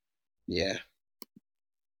 Yeah.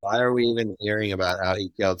 Why are we even hearing about how he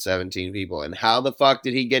killed 17 people? And how the fuck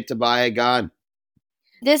did he get to buy a gun?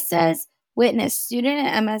 This says, witness, student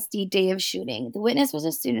at MSD, day of shooting. The witness was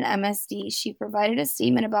a student at MSD. She provided a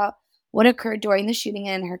statement about what occurred during the shooting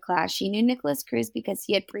in her class. She knew Nikolas Cruz because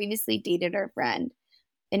he had previously dated her friend.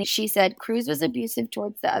 And she said Cruz was abusive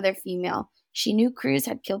towards the other female. She knew Cruz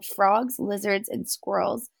had killed frogs, lizards, and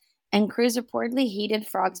squirrels. And Cruz reportedly hated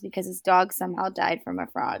frogs because his dog somehow died from a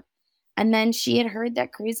frog. And then she had heard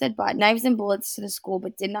that Cruz had bought knives and bullets to the school,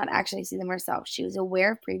 but did not actually see them herself. She was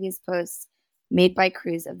aware of previous posts made by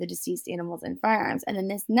Cruz of the deceased animals and firearms. And then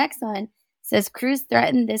this next one says Cruz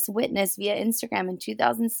threatened this witness via Instagram in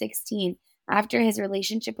 2016 after his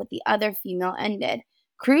relationship with the other female ended.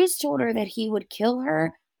 Cruz told her that he would kill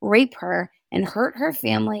her, rape her, and hurt her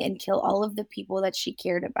family and kill all of the people that she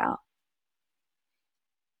cared about.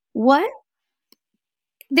 What?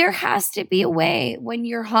 There has to be a way when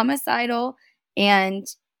you're homicidal and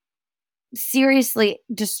seriously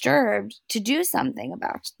disturbed to do something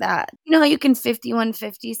about that. You know how you can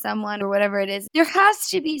 5150 someone or whatever it is? There has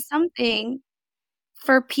to be something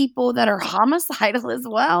for people that are homicidal as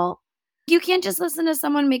well. You can't just listen to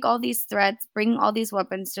someone make all these threats, bring all these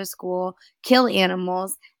weapons to school, kill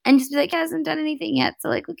animals, and just be like, hasn't done anything yet. So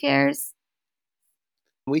like, who cares?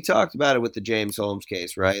 We talked about it with the James Holmes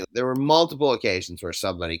case, right? There were multiple occasions where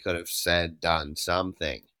somebody could have said, done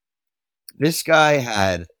something. This guy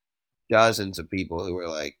had dozens of people who were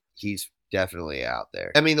like, he's definitely out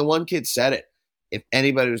there. I mean, the one kid said it. If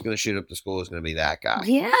anybody was going to shoot up the school, it was going to be that guy.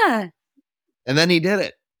 Yeah. And then he did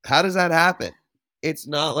it. How does that happen? It's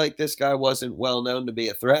not like this guy wasn't well known to be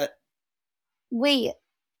a threat. Wait,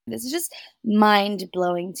 this is just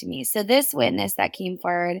mind-blowing to me. So this witness that came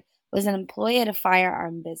forward was an employee at a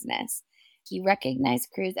firearm business. He recognized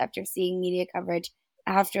Cruz after seeing media coverage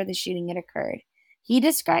after the shooting had occurred. He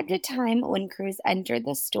described a time when Cruz entered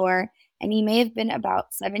the store, and he may have been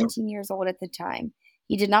about 17 years old at the time.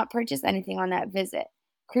 He did not purchase anything on that visit.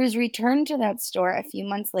 Cruz returned to that store a few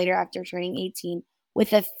months later after turning 18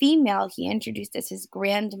 with a female he introduced as his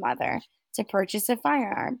grandmother to purchase a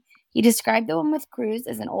firearm. He described the one with Cruz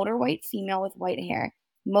as an older white female with white hair,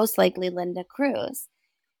 most likely Linda Cruz.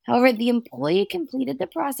 However, the employee completed the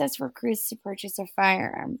process for Cruz to purchase a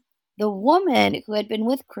firearm. The woman who had been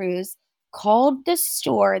with Cruz called the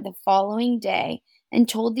store the following day and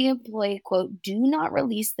told the employee, quote, "Do not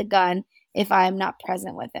release the gun if I am not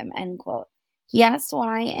present with him," end quote. He asked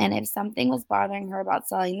why and if something was bothering her about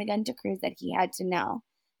selling the gun to Cruz that he had to know.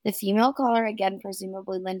 The female caller, again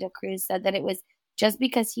presumably Linda Cruz, said that it was just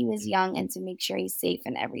because he was young and to make sure he's safe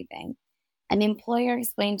and everything. An employer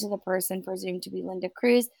explained to the person presumed to be Linda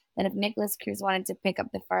Cruz that if Nikolas Cruz wanted to pick up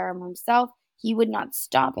the firearm himself, he would not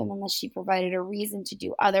stop him unless she provided a reason to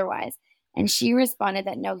do otherwise. And she responded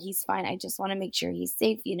that, "No, he's fine. I just want to make sure he's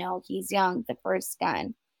safe. He's young, the first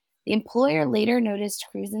gun." The employer later noticed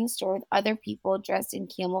Cruz in the store with other people dressed in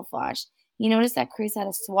camouflage. He noticed that Cruz had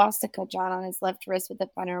a swastika drawn on his left wrist with a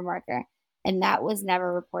thunder marker, and that was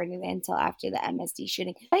never reported until after the MSD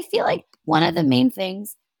shooting. I feel like one of the main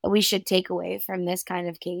things that we should take away from this kind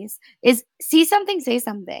of case is see something, say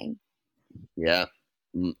something. Yeah.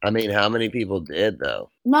 I mean, how many people did,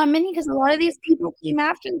 though? Not many, because a lot of these people came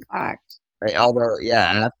after the fact. Although,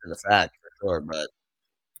 yeah, after the fact, for sure, but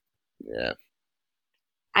yeah.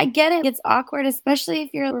 I get it. It's awkward, especially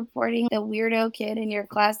if you're reporting the weirdo kid in your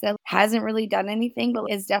class that hasn't really done anything, but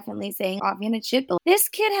is definitely saying offhanded shit. But this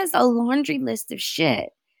kid has a laundry list of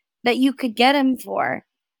shit that you could get him for.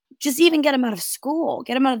 Just even get him out of school,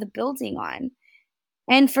 get him out of the building on.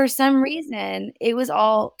 And for some reason, it was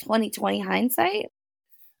all 2020 hindsight.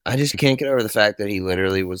 I just can't get over the fact that he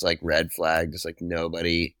literally was like red flagged. Just like,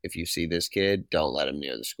 nobody, if you see this kid, don't let him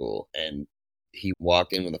near the school. And he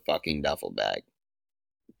walked in with a fucking duffel bag.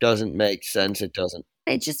 Doesn't make sense. It doesn't.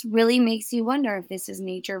 It just really makes you wonder if this is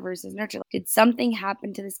nature versus nurture. Did something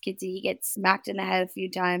happen to this kid? Did he get smacked in the head a few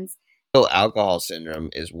times? Alcohol syndrome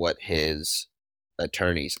is what his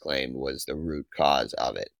attorneys claimed was the root cause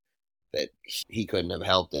of it. That he couldn't have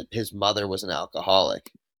helped it. His mother was an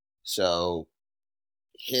alcoholic. So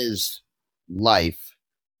his life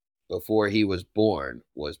before he was born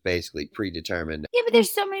was basically predetermined. Yeah, but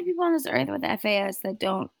there's so many people on this earth with FAS that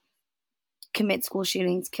don't commit school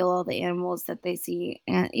shootings, kill all the animals that they see.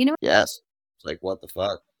 And, yes. It's like, what the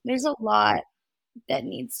fuck? There's a lot that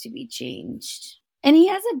needs to be changed. And he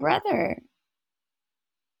has a brother,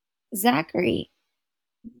 Zachary.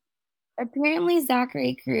 Apparently,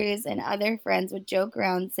 Zachary Cruz and other friends would joke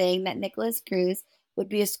around saying that Nikolas Cruz would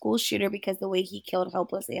be a school shooter because of the way he killed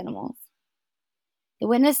helpless animals. The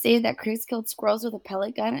witness stated that Cruz killed squirrels with a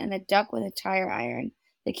pellet gun and a duck with a tire iron.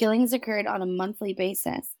 The killings occurred on a monthly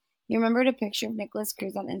basis. He remembered a picture of Nikolas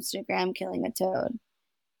Cruz on Instagram killing a toad.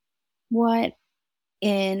 What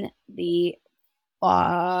in the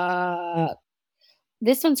fuck?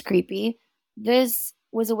 This one's creepy. This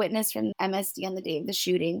was a witness from MSD on the day of the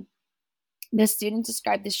shooting. The student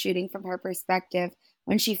described the shooting from her perspective.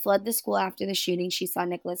 When she fled the school after the shooting, she saw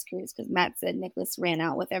Nikolas Cruz because Matt said Nikolas ran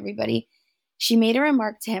out with everybody. She made a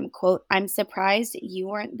remark to him, quote, "I'm surprised you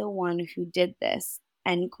weren't the one who did this,"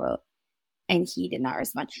 end quote. And he did not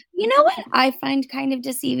respond. You know what I find kind of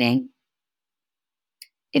deceiving?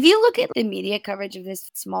 If you look at the media coverage of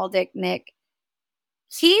this small dick Nick,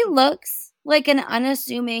 he looks like an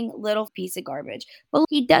unassuming little piece of garbage. But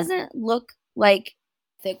he doesn't look like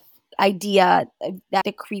the idea that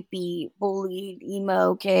the creepy, bullied,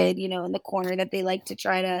 emo kid, in the corner that they like to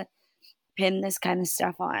try to pin this kind of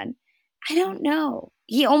stuff on. I don't know.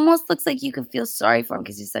 He almost looks like you could feel sorry for him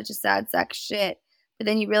because he's such a sad sack of shit. But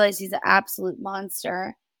then you realize he's an absolute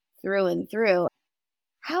monster through and through.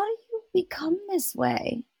 How do you become this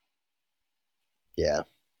way? Yeah.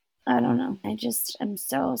 I don't know. I'm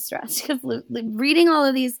so stressed because reading all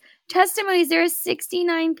of these testimonies, there are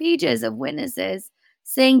 69 pages of witnesses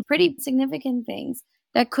saying pretty significant things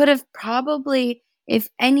that could have probably, if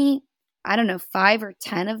any, 5 or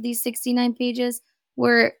 10 of these 69 pages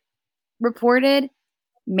were reported,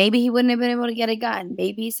 maybe he wouldn't have been able to get a gun.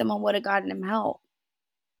 Maybe someone would have gotten him help.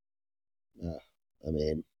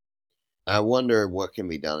 I wonder what can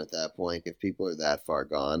be done at that point if people are that far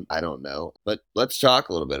gone. I don't know. But let's talk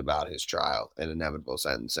a little bit about his trial and inevitable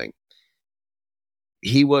sentencing.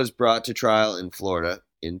 He was brought to trial in Florida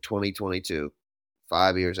in 2022,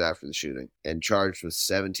 5 years after the shooting, and charged with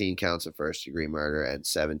 17 counts of first-degree murder and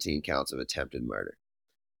 17 counts of attempted murder.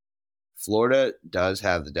 Florida does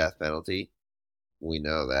have the death penalty. We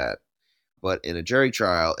know that. But in a jury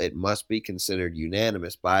trial, it must be considered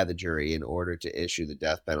unanimous by the jury in order to issue the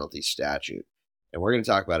death penalty statute. And we're going to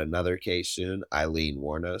talk about another case soon. Eileen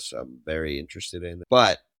warned us, so I'm very interested in it.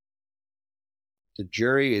 But The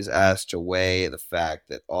jury is asked to weigh the fact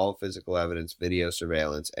that all physical evidence, video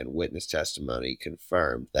surveillance, and witness testimony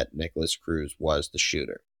confirmed that Nikolas Cruz was the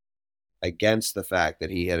shooter, against the fact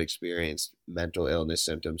that he had experienced mental illness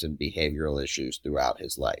symptoms and behavioral issues throughout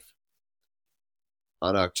his life.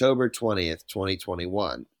 On October 20th,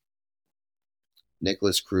 2021,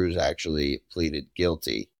 Nikolas Cruz actually pleaded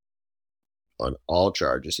guilty on all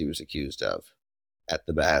charges he was accused of at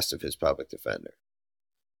the behest of his public defender.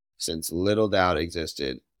 Since little doubt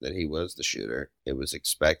existed that he was the shooter, it was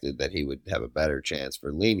expected that he would have a better chance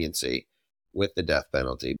for leniency with the death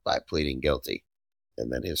penalty by pleading guilty,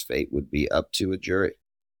 and then his fate would be up to a jury.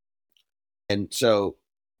 And so,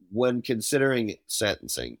 when considering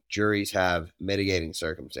sentencing, juries have mitigating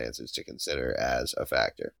circumstances to consider as a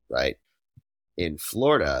factor, right? In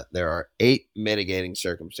Florida, there are 8 mitigating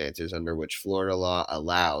circumstances under which Florida law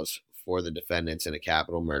allows for the defendants in a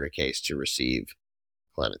capital murder case to receive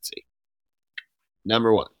clemency.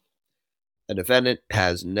 Number 1, a defendant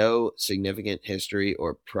has no significant history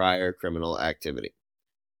or prior criminal activity.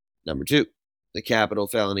 Number 2, the capital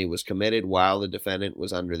felony was committed while the defendant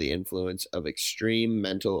was under the influence of extreme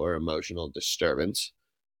mental or emotional disturbance.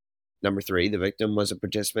 Number 3, the victim was a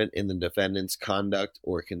participant in the defendant's conduct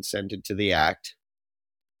or consented to the act.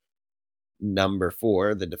 Number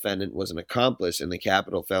 4, the defendant was an accomplice in the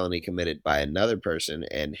capital felony committed by another person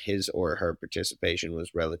and his or her participation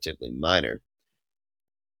was relatively minor.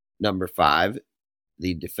 Number 5,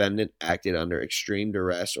 the defendant acted under extreme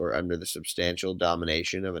duress or under the substantial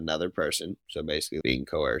domination of another person, so basically being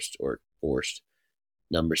coerced or forced.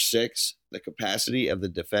 Number 6, the capacity of the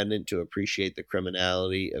defendant to appreciate the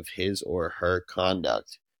criminality of his or her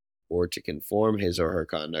conduct or to conform his or her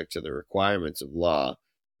conduct to the requirements of law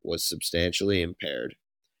was substantially impaired.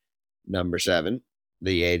 Number 7,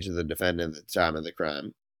 the age of the defendant at the time of the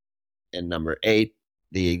crime. And number 8,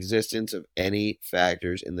 the existence of any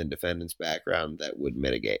factors in the defendant's background that would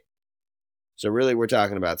mitigate. So really we're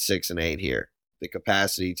talking about 6 and 8 here. The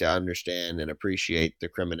capacity to understand and appreciate the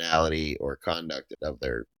criminality or conduct of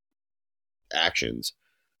their actions,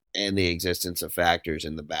 and the existence of factors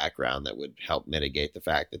in the background that would help mitigate the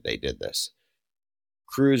fact that they did this.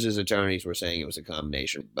 Cruz's attorneys were saying it was a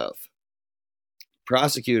combination of both.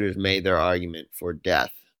 Prosecutors made their argument for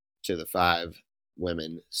death to the 5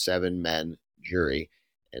 women, 7 men jury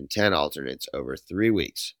and 10 alternates over 3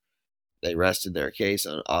 weeks. They rested their case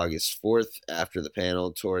on August 4th after the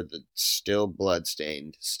panel toured the still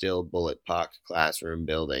blood-stained, still bullet-pocked classroom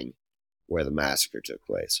building where the massacre took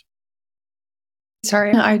place.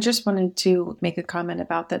 Sorry, I just wanted to make a comment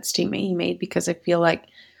about that statement you made because I feel like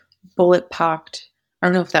bullet-pocked, I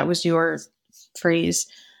don't know if that was your phrase,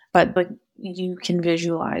 but like you can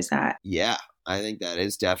visualize that. Yeah, I think that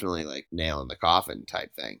is definitely like nail in the coffin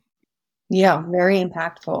type thing. Yeah, very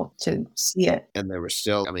impactful to see it. And there was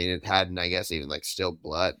still, I mean, it hadn't, I guess, even like still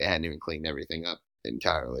blood. They hadn't even cleaned everything up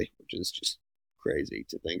entirely, which is just crazy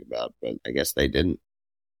to think about. But I guess they didn't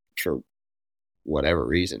for whatever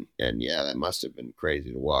reason. And yeah, that must have been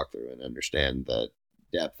crazy to walk through and understand the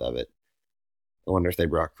depth of it. I wonder if they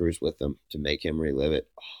brought Cruz with them to make him relive it.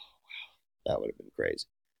 Oh, wow. That would have been crazy.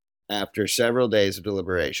 After several days of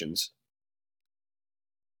deliberations,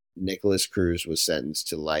 Nikolas Cruz was sentenced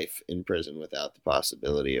to life in prison without the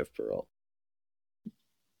possibility of parole.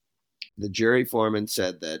 The jury foreman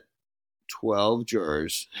said that 12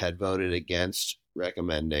 jurors had voted against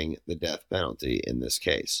recommending the death penalty in this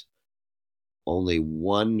case. Only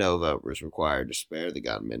 1 no vote was required to spare the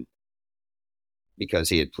gunman because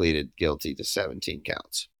he had pleaded guilty to 17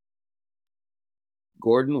 counts.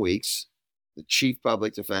 Gordon Weeks, the chief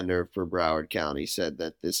public defender for Broward County, said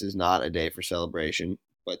that this is not a day for celebration,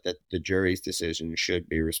 but that the jury's decision should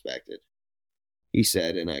be respected. He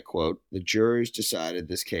said, and I quote, "The jurors decided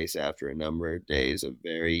this case after a number of days of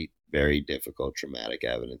very, very difficult traumatic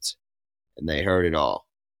evidence, and they heard it all,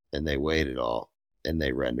 and they weighed it all, and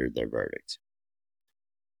they rendered their verdict."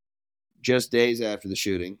 Just days after the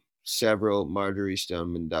shooting, several Marjory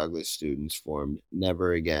Stoneman Douglas students formed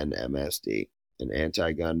Never Again MSD, an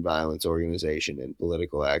anti-gun violence organization and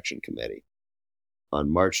political action committee. On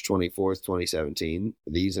March 24th, 2017,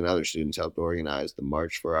 these and other students helped organize the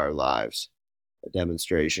March for Our Lives, a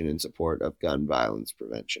demonstration in support of gun violence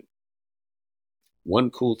prevention. One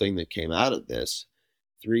cool thing that came out of this,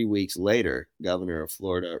 3 weeks later, Governor of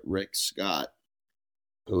Florida, Rick Scott,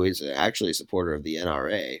 who is actually a supporter of the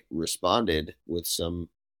NRA, responded with some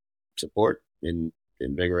support and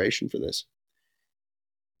invigoration for this.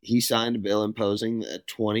 He signed a bill imposing a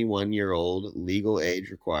 21-year-old legal age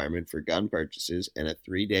requirement for gun purchases and a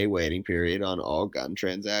 3-day waiting period on all gun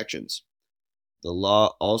transactions. The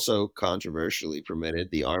law also controversially permitted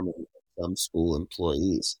the armament of some school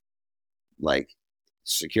employees, like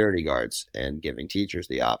security guards, and giving teachers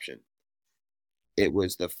the option. It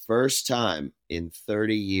was the first time in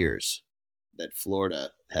 30 years that Florida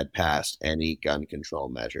had passed any gun control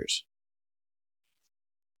measures.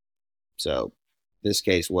 So this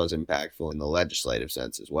case was impactful in the legislative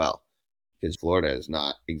sense as well, because Florida is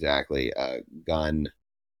not exactly a gun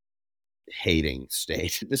hating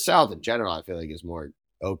state. The South in general, I feel like, is more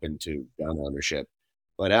open to gun ownership.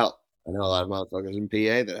 But hell, I know a lot of motherfuckers in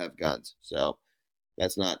PA that have guns. So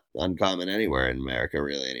that's not uncommon anywhere in America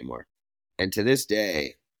really anymore. And to this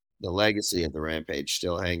day, the legacy of the rampage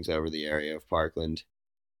still hangs over the area of Parkland.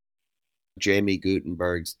 Jamie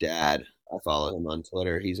Gutenberg's dad, I follow him on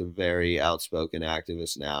Twitter. He's a very outspoken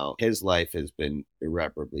activist now. His life has been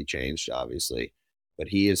irreparably changed, obviously, but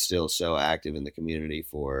he is still so active in the community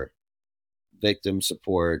for victim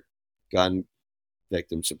support, gun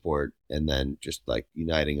victim support, and then just like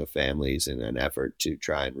uniting of families in an effort to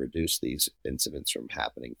try and reduce these incidents from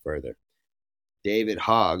happening further. David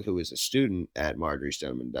Hogg, who is a student at Marjory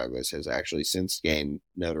Stoneman Douglas, has actually since gained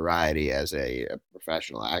notoriety as a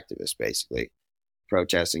professional activist, basically,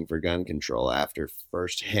 protesting for gun control after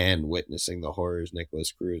firsthand witnessing the horrors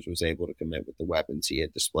Nikolas Cruz was able to commit with the weapons he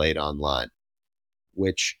had displayed online,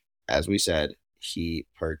 which, as we said, he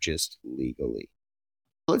purchased legally.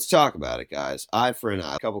 Let's talk about it, guys. Eye for an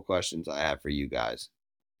eye. A couple questions I have for you guys.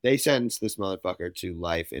 They sentenced this motherfucker to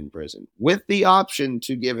life in prison with the option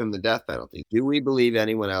to give him the death penalty. Do we believe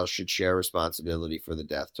anyone else should share responsibility for the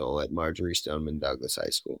death toll at Marjory Stoneman Douglas High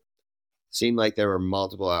School? Seemed like there were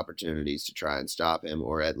multiple opportunities to try and stop him,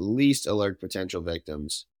 or at least alert potential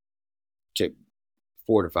victims to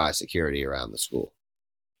fortify security around the school.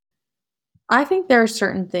 I think there are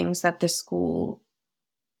certain things that the school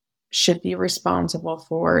should be responsible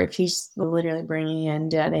for. If he's literally bringing in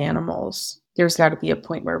dead animals, there's got to be a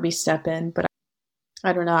point where we step in. But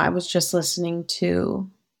I don't know. I was just listening to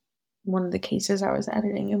one of the cases I was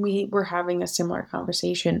editing, and we were having a similar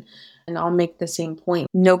conversation. And I'll make the same point.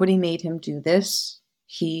 Nobody made him do this.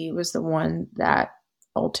 He was the one that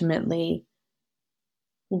ultimately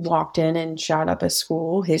walked in and shot up his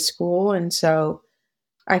school. And so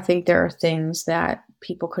I think there are things that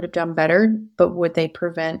people could have done better, but would they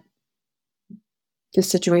prevent the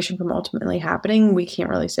situation from ultimately happening? We can't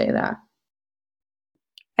really say that.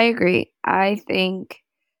 I agree. I think,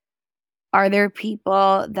 are there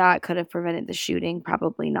people that could have prevented the shooting?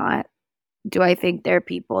 Probably not. Do I think there are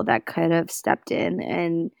people that could have stepped in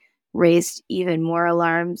and raised even more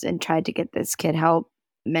alarms and tried to get this kid help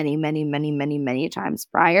many, many, many, many, many times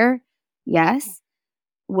prior? Yes.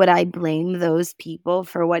 Would I blame those people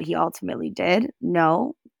for what he ultimately did?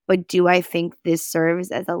 No. But do I think this serves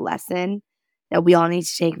as a lesson that we all need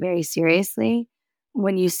to take very seriously?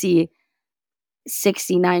 When you see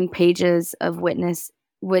 69 pages of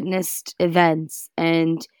witnessed events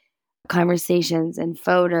and conversations and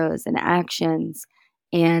photos and actions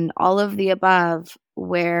and all of the above,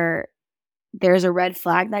 where there's a red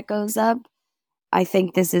flag that goes up, I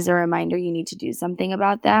think this is a reminder you need to do something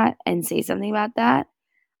about that and say something about that.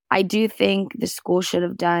 I do think the school should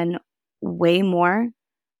have done way more.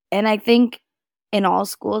 And I think in all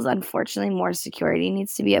schools, unfortunately, more security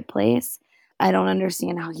needs to be at place. I don't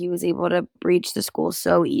understand how he was able to breach the school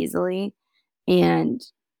so easily and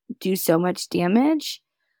do so much damage.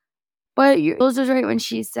 But Rose was right when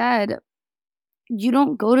she said, you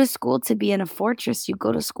don't go to school to be in a fortress. You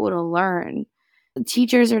go to school to learn.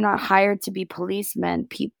 Teachers are not hired to be policemen.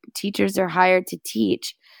 Teachers are hired to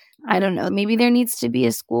teach. I don't know. Maybe there needs to be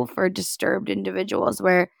a school for disturbed individuals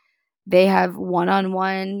where they have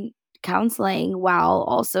one-on-one counseling while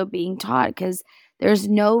also being taught, because there's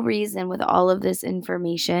no reason with all of this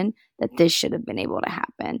information that this should have been able to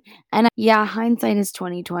happen. And yeah, hindsight is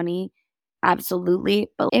 2020. Absolutely.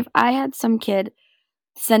 But if I had some kid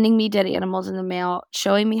sending me dead animals in the mail,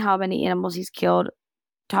 showing me how many animals he's killed,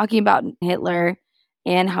 talking about Hitler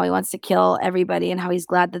and how he wants to kill everybody and how he's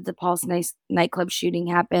glad that the Pulse nightclub shooting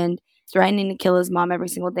happened, threatening to kill his mom every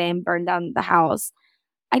single day and burn down the house,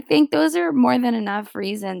 I think those are more than enough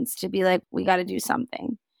reasons to be like, we got to do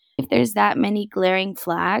something. If there's that many glaring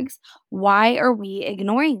flags, why are we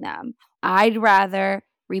ignoring them? I'd rather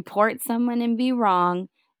report someone and be wrong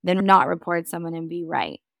than not report someone and be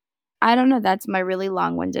right. I don't know. That's my really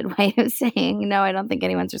long-winded way of saying, no, I don't think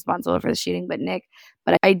anyone's responsible for the shooting but Nick.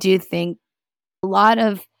 But I do think a lot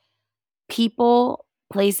of people,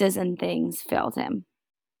 places, and things failed him.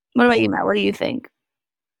 What about you, Matt? What do you think?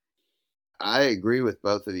 I agree with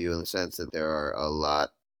both of you in the sense that there are a lot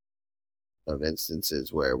of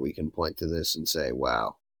instances where we can point to this and say,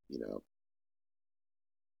 wow,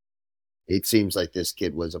 It seems like this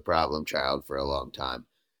kid was a problem child for a long time.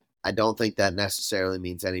 I don't think that necessarily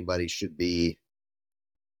means anybody should be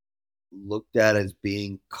looked at as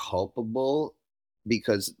being culpable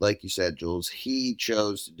because, like you said, Jules, he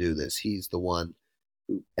chose to do this. He's the one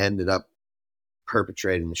who ended up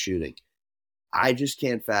perpetrating the shooting. I just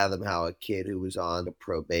can't fathom how a kid who was on a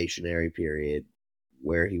probationary period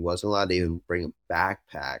where he wasn't allowed to even bring a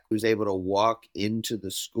backpack was able to walk into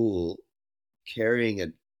the school carrying a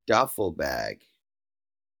duffel bag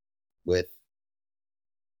with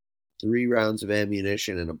 3 rounds of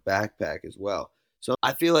ammunition and a backpack as well. So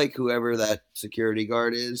I feel like whoever that security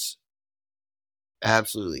guard is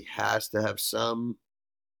absolutely has to have some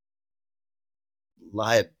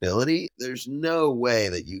liability. There's no way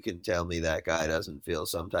that you can tell me that guy doesn't feel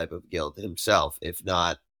some type of guilt himself, if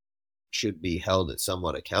not should be held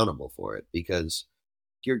somewhat accountable for it, because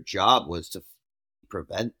your job was to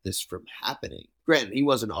prevent this from happening. Granted, he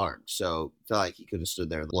wasn't armed, so it's not like he could have stood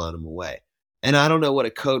there and blown him away. And I don't know what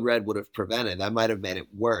a code red would have prevented. That might have made it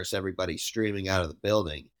worse. Everybody streaming out of the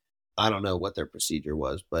building. I don't know what their procedure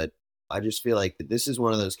was, but I just feel like this is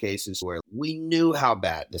one of those cases where we knew how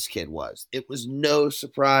bad this kid was. It was no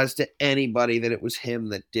surprise to anybody that it was him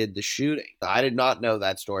that did the shooting. I did not know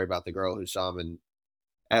that story about the girl who saw him, and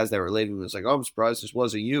as they were leaving, was like, oh, I'm surprised this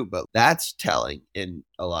wasn't you. But that's telling in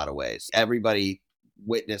a lot of ways. Everybody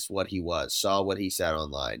witnessed what he was, saw what he said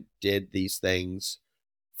online, did these things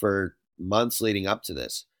for months leading up to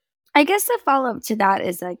this. I guess the follow-up to that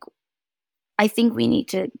is like, I think we need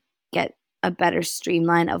to get a better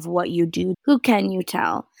streamline of what you do. Who can you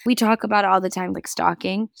tell? We talk about it all the time, like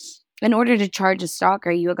stalking. In order to charge a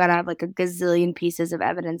stalker, you got to have like a gazillion pieces of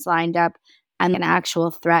evidence lined up and an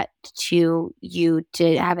actual threat to you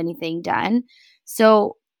to have anything done.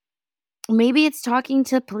 So maybe it's talking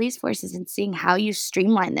to police forces and seeing how you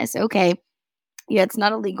streamline this. Okay, yeah, it's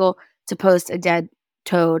not illegal to post a dead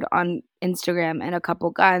toad on Instagram and a couple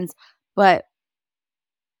guns, but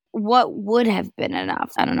what would have been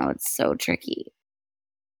enough? I don't know. It's so tricky.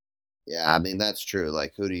 Yeah, I mean, that's true.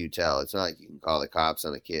 Like, who do you tell? It's not like you can call the cops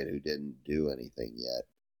on a kid who didn't do anything yet.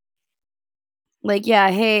 Like, yeah,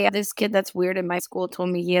 hey, this kid that's weird in my school told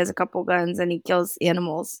me he has a couple guns and he kills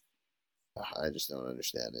animals. I just don't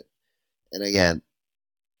understand it. And again,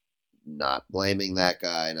 not blaming that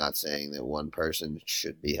guy, not saying that one person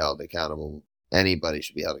should be held accountable. Anybody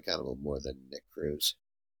should be held accountable more than Nick Cruz.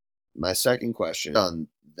 My second question on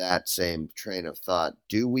that same train of thought,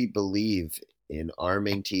 do we believe in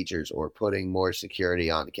arming teachers or putting more security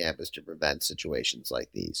on campus to prevent situations like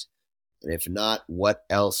these? And if not, what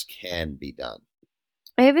else can be done?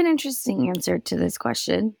 I have an interesting answer to this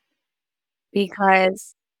question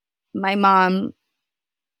because my mom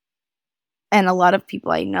and a lot of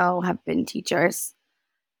people I know have been teachers.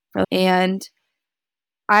 And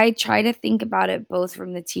I try to think about it both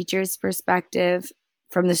from the teacher's perspective,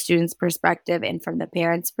 from the student's perspective, and from the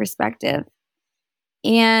parent's perspective.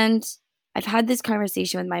 And I've had this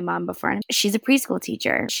conversation with my mom before. She's a preschool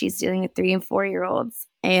teacher. She's dealing with 3 and 4-year-olds.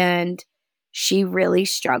 And she really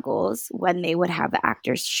struggles when they would have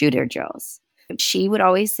active shooter drills. She would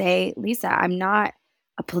always say, Lisa, I'm not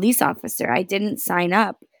a police officer. I didn't sign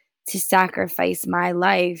up to sacrifice my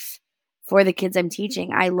life for the kids I'm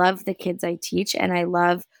teaching. I love the kids I teach and I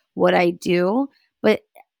love what I do, but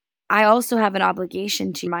I also have an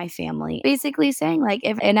obligation to my family. Basically saying, like,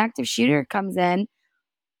 if an active shooter comes in,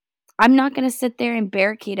 I'm not going to sit there and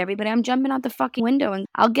barricade everybody. I'm jumping out the fucking window and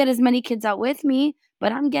I'll get as many kids out with me,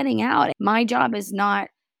 but I'm getting out. My job is not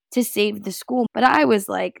to save the school. But I was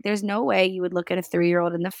like, there's no way you would look at a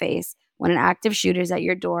 3-year-old in the face when an active shooter's at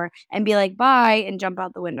your door and be like, bye, and jump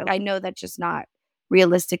out the window. I know that's just not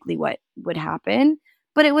realistically what would happen.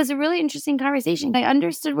 But it was a really interesting conversation. I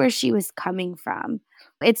understood where she was coming from.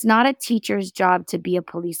 It's not a teacher's job to be a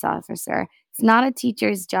police officer. It's not a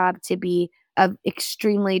teacher's job to be an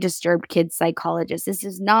extremely disturbed kid psychologist. This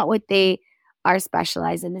is not what they are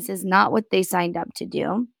specialized in. This is not what they signed up to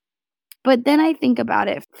do. But then I think about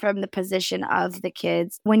it from the position of the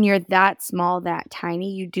kids. When you're that small, that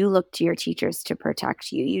tiny, you do look to your teachers to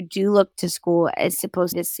protect you. You do look to school as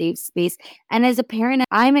supposed to safe space. And as a parent,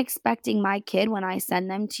 I'm expecting my kid, when I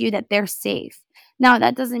send them to you, that they're safe. Now,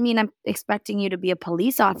 that doesn't mean I'm expecting you to be a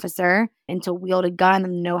police officer and to wield a gun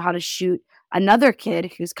and know how to shoot another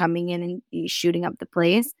kid who's coming in and shooting up the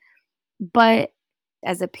place. But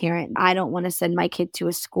as a parent, I don't want to send my kid to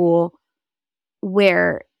a school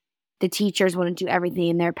where the teachers want to do everything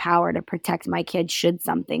in their power to protect my kid should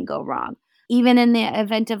something go wrong. Even in the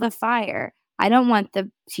event of a fire, I don't want the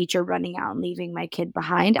teacher running out and leaving my kid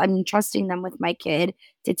behind. I'm entrusting them with my kid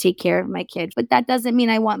to take care of my kid. But that doesn't mean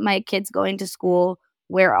I want my kids going to school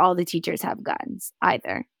where all the teachers have guns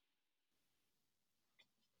either.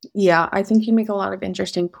 Yeah, I think you make a lot of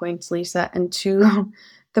interesting points, Lisa. And to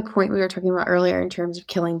the point we were talking about earlier in terms of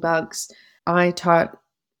killing bugs, I taught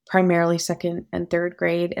primarily second and third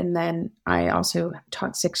grade, and then I also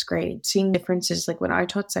taught sixth grade. Seeing differences, like when I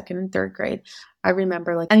taught second and third grade, I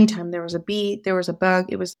remember like anytime there was a bee, there was a bug,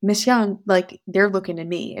 it was Miss Young, like they're looking at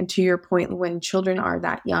me. And to your point, when children are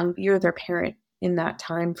that young, you're their parent in that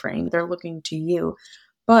time frame. They're looking to you.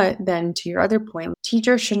 But then to your other point,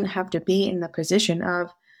 teachers shouldn't have to be in the position of,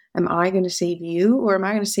 am I going to save you or am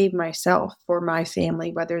I going to save myself for my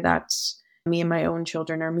family, whether that's me and my own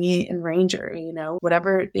children or me and Ranger,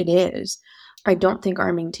 whatever it is. I don't think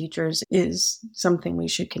arming teachers is something we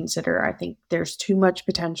should consider. I think there's too much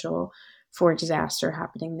potential for disaster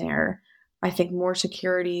happening there. I think more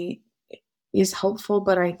security is helpful,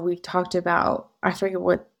 but we've talked about, I forget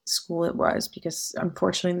what school it was because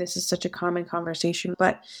unfortunately this is such a common conversation,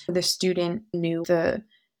 but the student knew the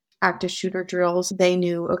active shooter drills. They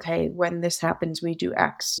knew, okay, when this happens, we do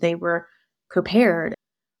X. They were prepared.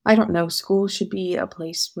 I don't know. School should be a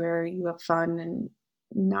place where you have fun and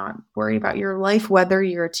not worry about your life, whether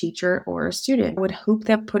you're a teacher or a student. I would hope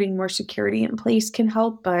that putting more security in place can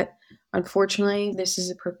help, but unfortunately, this is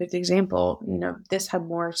a perfect example. This had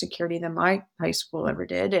more security than my high school ever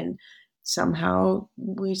did, and somehow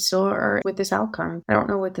we still are with this outcome. I don't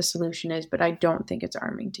know what the solution is, but I don't think it's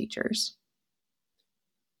arming teachers.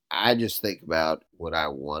 I just think about would I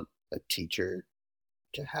want a teacher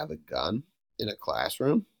to have a gun in a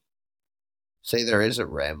classroom? Say there is a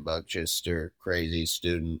rambunctious or crazy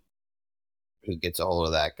student who gets a hold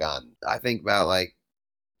of that gun. I think about like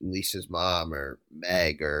Lisa's mom or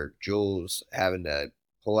Meg or Jules having to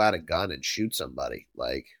pull out a gun and shoot somebody.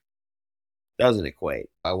 Like, doesn't equate.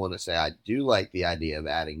 I want to say I do like the idea of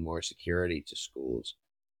adding more security to schools.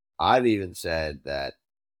 I've even said that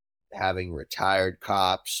having retired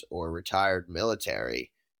cops or retired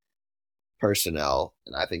military personnel,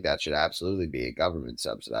 and I think that should absolutely be a government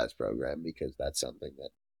subsidized program because that's something that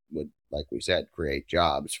would, like we said, create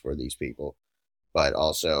jobs for these people, but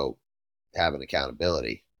also have an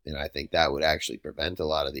accountability. And I think that would actually prevent a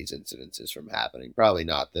lot of these incidences from happening. Probably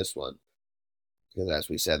not this one, because as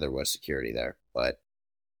we said, there was security there. But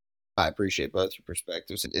I appreciate both your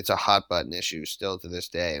perspectives. It's a hot button issue still to this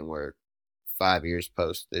day, and we're 5 years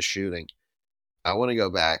post this shooting. I want to go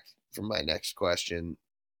back for my next question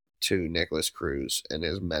to Nikolas Cruz and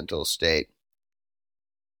his mental state.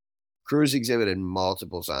 Cruz exhibited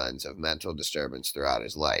multiple signs of mental disturbance throughout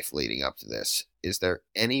his life leading up to this. Is there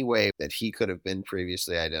any way that he could have been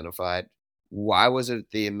previously identified? Why was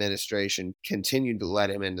it the administration continued to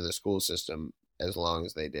let him into the school system as long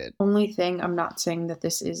as they did? Only thing, I'm not saying that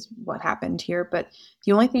this is what happened here, but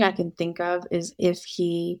the only thing I can think of is if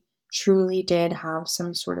he truly did have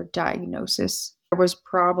some sort of diagnosis, there was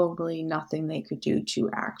probably nothing they could do to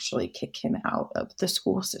actually kick him out of the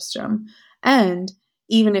school system. And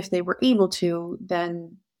even if they were able to,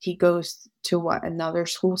 then he goes to another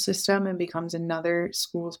school system and becomes another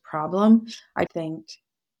school's problem. I think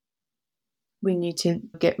we need to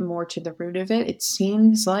get more to the root of it. It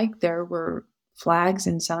seems like there were flags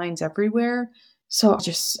and signs everywhere. So I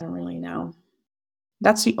don't really know.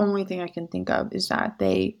 That's the only thing I can think of, is that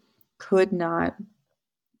they could not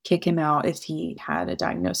kick him out if he had a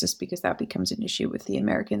diagnosis, because that becomes an issue with the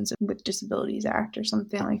Americans with Disabilities Act or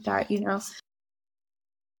something like that,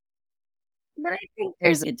 But I think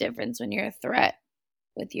there's a difference when you're a threat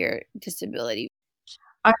with your disability.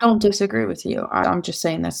 I don't disagree with you. I'm just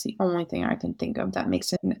saying that's the only thing I can think of that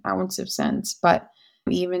makes an ounce of sense. But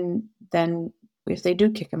even then, if they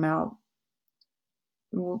do kick him out,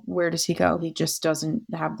 where does he go? He just doesn't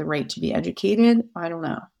have the right to be educated? I don't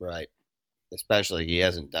know. Right. Especially he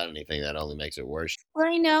hasn't done anything that only makes it worse. Well,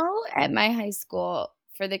 I know at my high school,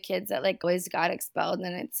 for the kids that always got expelled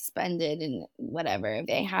and it's suspended and whatever,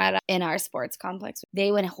 they had in our sports complex,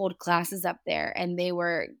 they would hold classes up there and they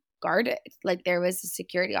were guarded. There was a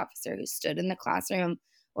security officer who stood in the classroom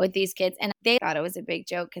with these kids, and they thought it was a big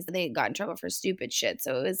joke because they got in trouble for stupid shit.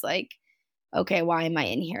 So it was like, okay, why am I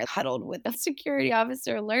in here huddled with a security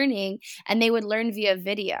officer learning? And they would learn via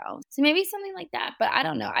video. So maybe something like that. But I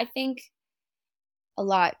don't know. I think a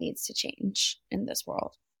lot needs to change in this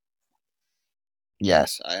world.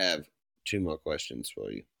 Yes, I have 2 more questions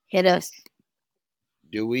for you. Hit us.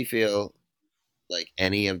 Do we feel like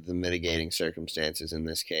any of the mitigating circumstances in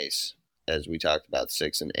this case, as we talked about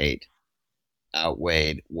 6 and 8,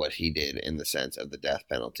 outweighed what he did in the sense of the death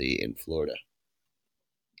penalty in Florida?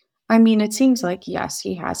 I mean, it seems like, yes,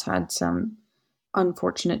 he has had some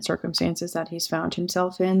unfortunate circumstances that he's found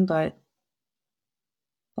himself in, but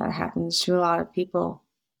That happens to a lot of people,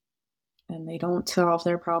 and they don't solve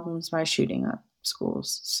their problems by shooting up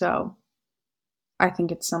schools. So I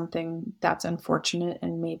think it's something that's unfortunate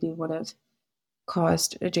and maybe would have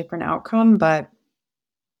caused a different outcome, but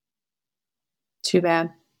too bad.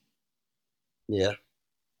 Yeah,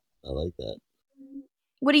 I like that.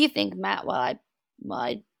 What do you think, Matt, while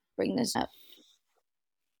I bring this up?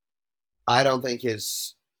 I don't think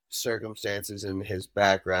his circumstances and his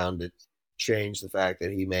background it changed the fact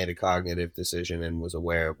that he made a cognitive decision and was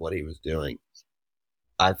aware of what he was doing.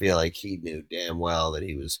 I feel like he knew damn well that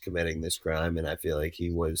he was committing this crime, and I feel like he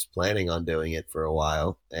was planning on doing it for a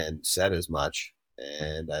while and said as much.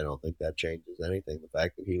 And I don't think that changes anything. The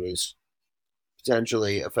fact that he was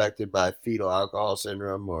potentially affected by fetal alcohol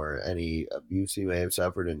syndrome or any abuse he may have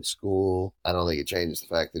suffered in school, I don't think it changes the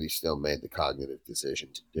fact that he still made the cognitive decision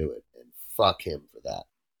to do it. And fuck him for that.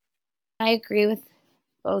 I agree with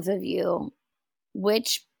both of you.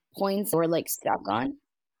 Which points were like stuck on?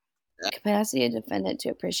 Capacity of defendant to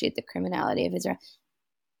appreciate the criminality of his.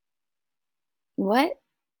 What?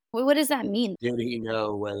 What does that mean? Did he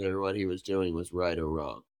know whether what he was doing was right or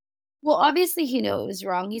wrong? Well, obviously he knew it was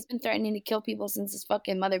wrong. He's been threatening to kill people since this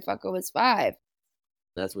fucking motherfucker was 5.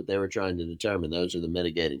 That's what they were trying to determine. Those are the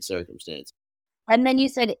mitigating circumstances. And then you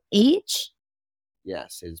said age?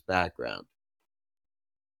 Yes, his background.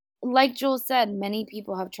 Like Joel said, many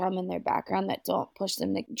people have trauma in their background that don't push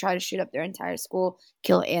them to try to shoot up their entire school,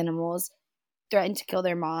 kill animals, threaten to kill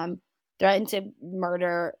their mom, threaten to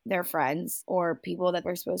murder their friends or people that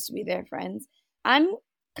were supposed to be their friends. I'm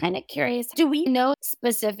kind of curious. Do we know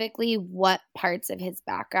specifically what parts of his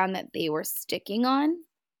background that they were sticking on?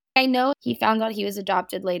 I know he found out he was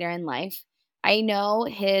adopted later in life. I know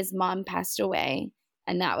his mom passed away.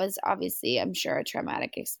 And that was obviously, I'm sure, a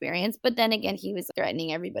traumatic experience. But then again, he was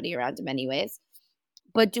threatening everybody around him anyways.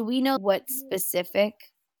 But do we know what specific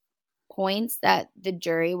points that the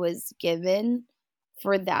jury was given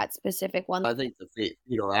for that specific one? I think the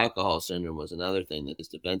fetal alcohol syndrome was another thing that his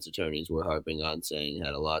defense attorneys were harping on, saying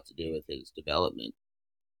had a lot to do with his development,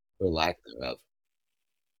 or lack thereof.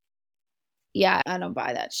 Yeah, I don't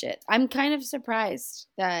buy that shit. I'm kind of surprised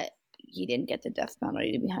that he didn't get the death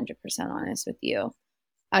penalty, to be 100% honest with you.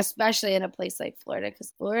 Especially in a place like Florida,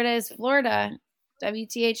 because Florida is Florida.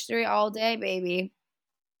 WTH3 all day, baby.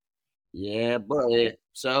 Yeah, boy.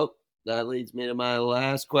 So that leads me to my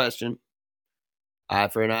last question. Eye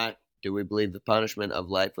for an eye. Do we believe the punishment of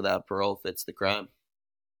life without parole fits the crime?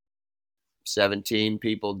 17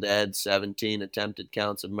 people dead, 17 attempted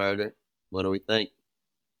counts of murder. What do we think?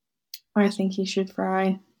 I think he should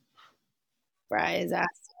fry. Fry his ass.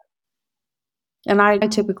 And I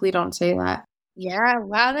typically don't say that. Yeah,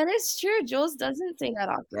 wow, that is true. Jules doesn't say that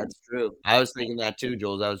often. That's true. I was thinking that too,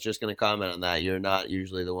 Jules. I was just going to comment on that. You're not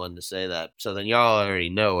usually the one to say that. So then y'all already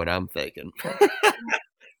know what I'm thinking.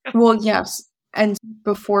 Well, yes. And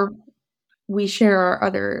before we share our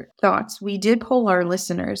other thoughts, we did poll our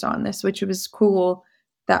listeners on this, which was cool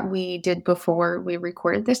that we did before we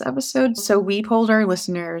recorded this episode. So we polled our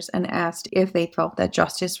listeners and asked if they felt that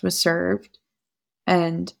justice was served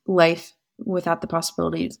and life without the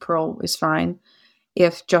possibility of parole is fine.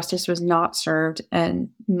 If justice was not served and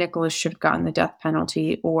Nikolas should have gotten the death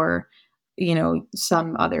penalty or,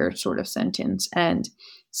 some other sort of sentence. And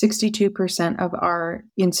 62% of our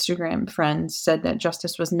Instagram friends said that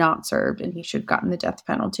justice was not served and he should have gotten the death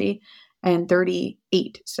penalty. And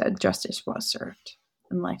 38 said justice was served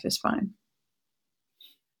and life is fine.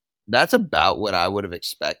 That's about what I would have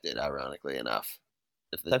expected, ironically enough.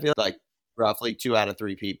 I feel like roughly 2 out of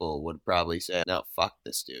 3 people would probably say, no, fuck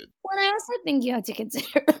this dude. Well, I also think you have to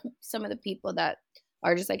consider some of the people that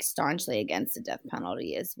are just like staunchly against the death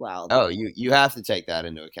penalty as well. Oh, you have to take that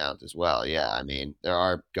into account as well. Yeah, I mean, there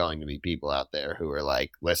are going to be people out there who are like,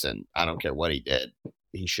 listen, I don't care what he did.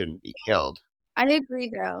 He shouldn't be killed. I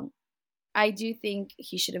agree, though. I do think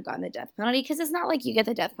he should have gotten the death penalty because it's not like you get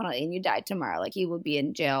the death penalty and you die tomorrow. Like he would be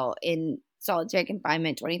in jail in solitary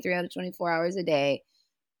confinement 23 out of 24 hours a day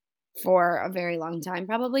for a very long time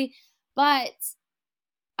probably. But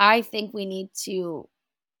I think we need to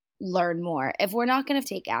learn more. If we're not going to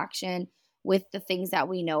take action with the things that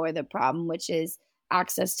we know are the problem, which is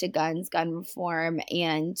access to guns, gun reform,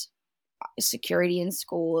 and security in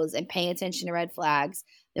schools and paying attention to red flags,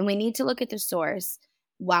 then we need to look at the source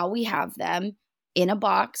while we have them in a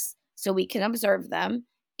box so we can observe them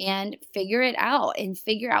and figure it out and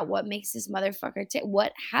figure out what makes this motherfucker tick.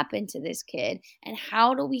 What happened to this kid and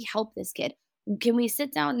how do we help this kid? Can we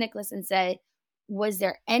sit down, Nikolas, and say, was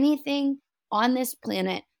there anything on this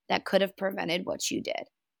planet that could have prevented what you did?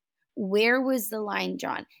 where was the line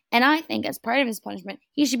drawn? And I think as part of his punishment,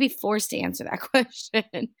 he should be forced to answer that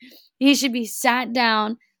question. He should be sat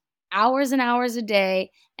down hours and hours a day,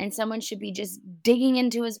 and someone should be just digging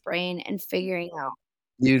into his brain and figuring out.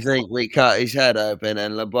 You think we cut his head open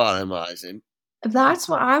and lobotomize him? That's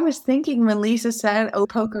what I was thinking when Lisa said, "Oh,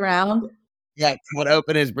 poke around." Yeah, cut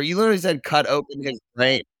open his brain. You literally said cut open his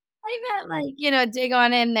brain. I meant dig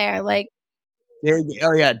on in there. Like,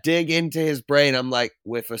 dig into his brain. I'm like,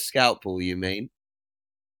 with a scalpel, you mean?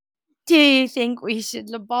 do you think we should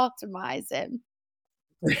lobotomize him?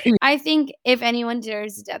 I think if anyone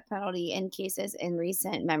deserves the death penalty in cases in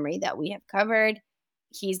recent memory that we have covered,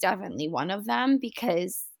 he's definitely one of them,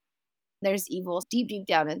 because there's evil deep, deep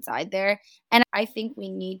down inside there. And I think we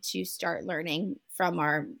need to start learning from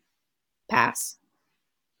our past,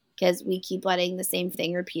 because we keep letting the same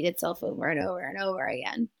thing repeat itself over and over and over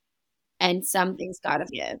again. And something's got to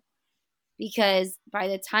give. Because by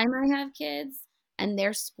the time I have kids and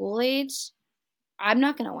they're school age, I'm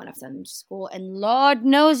not going to want to send them to school. And Lord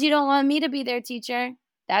knows you don't want me to be their teacher.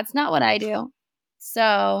 That's not what I do.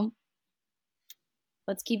 So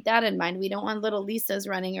let's keep that in mind. We don't want little Lisas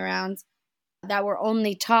running around that were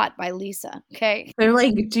only taught by Lisa. Okay. They're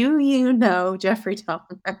like, do you know Jeffrey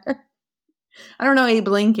Dahmer? I don't know Abe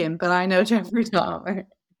Lincoln, but I know Jeffrey Dahmer.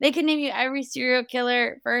 They can name you every serial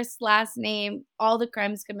killer, first, last name, all the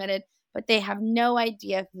crimes committed, but they have no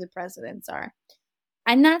idea who the presidents are.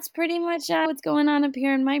 And that's pretty much what's going on up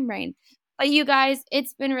here in my brain. But you guys,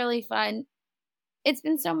 it's been really fun. It's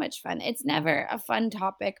been so much fun. It's never a fun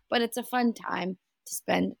topic, but it's a fun time to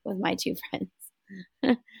spend with my two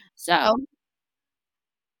friends. So,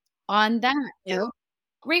 on that note,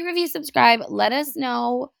 rate, review, subscribe. Let us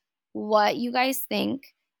know what you guys think.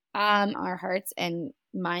 Our hearts and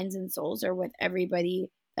minds and souls are with everybody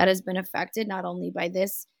that has been affected, not only by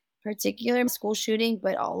this particular school shooting,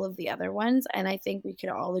 but all of the other ones. And I think we could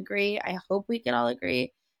all agree, I hope we can all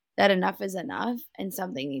agree, that enough is enough and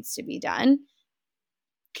something needs to be done.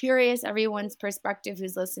 Curious everyone's perspective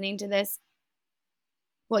who's listening to this,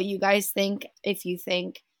 what you guys think. If you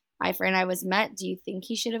think Ifer and I was met, do you think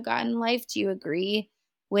he should have gotten life? Do you agree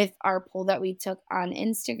with our poll that we took on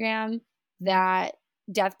Instagram that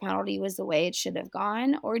death penalty was the way it should have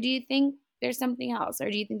gone? Or do you think there's something else?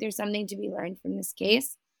 Or do you think there's something to be learned from this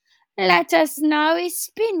case? Let us know. It's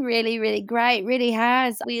been really, really great. Really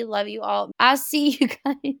has. We love you all. I'll see you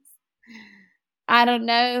guys, I don't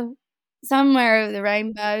know, somewhere over the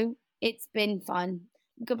rainbow. It's been fun.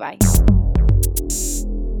 Goodbye.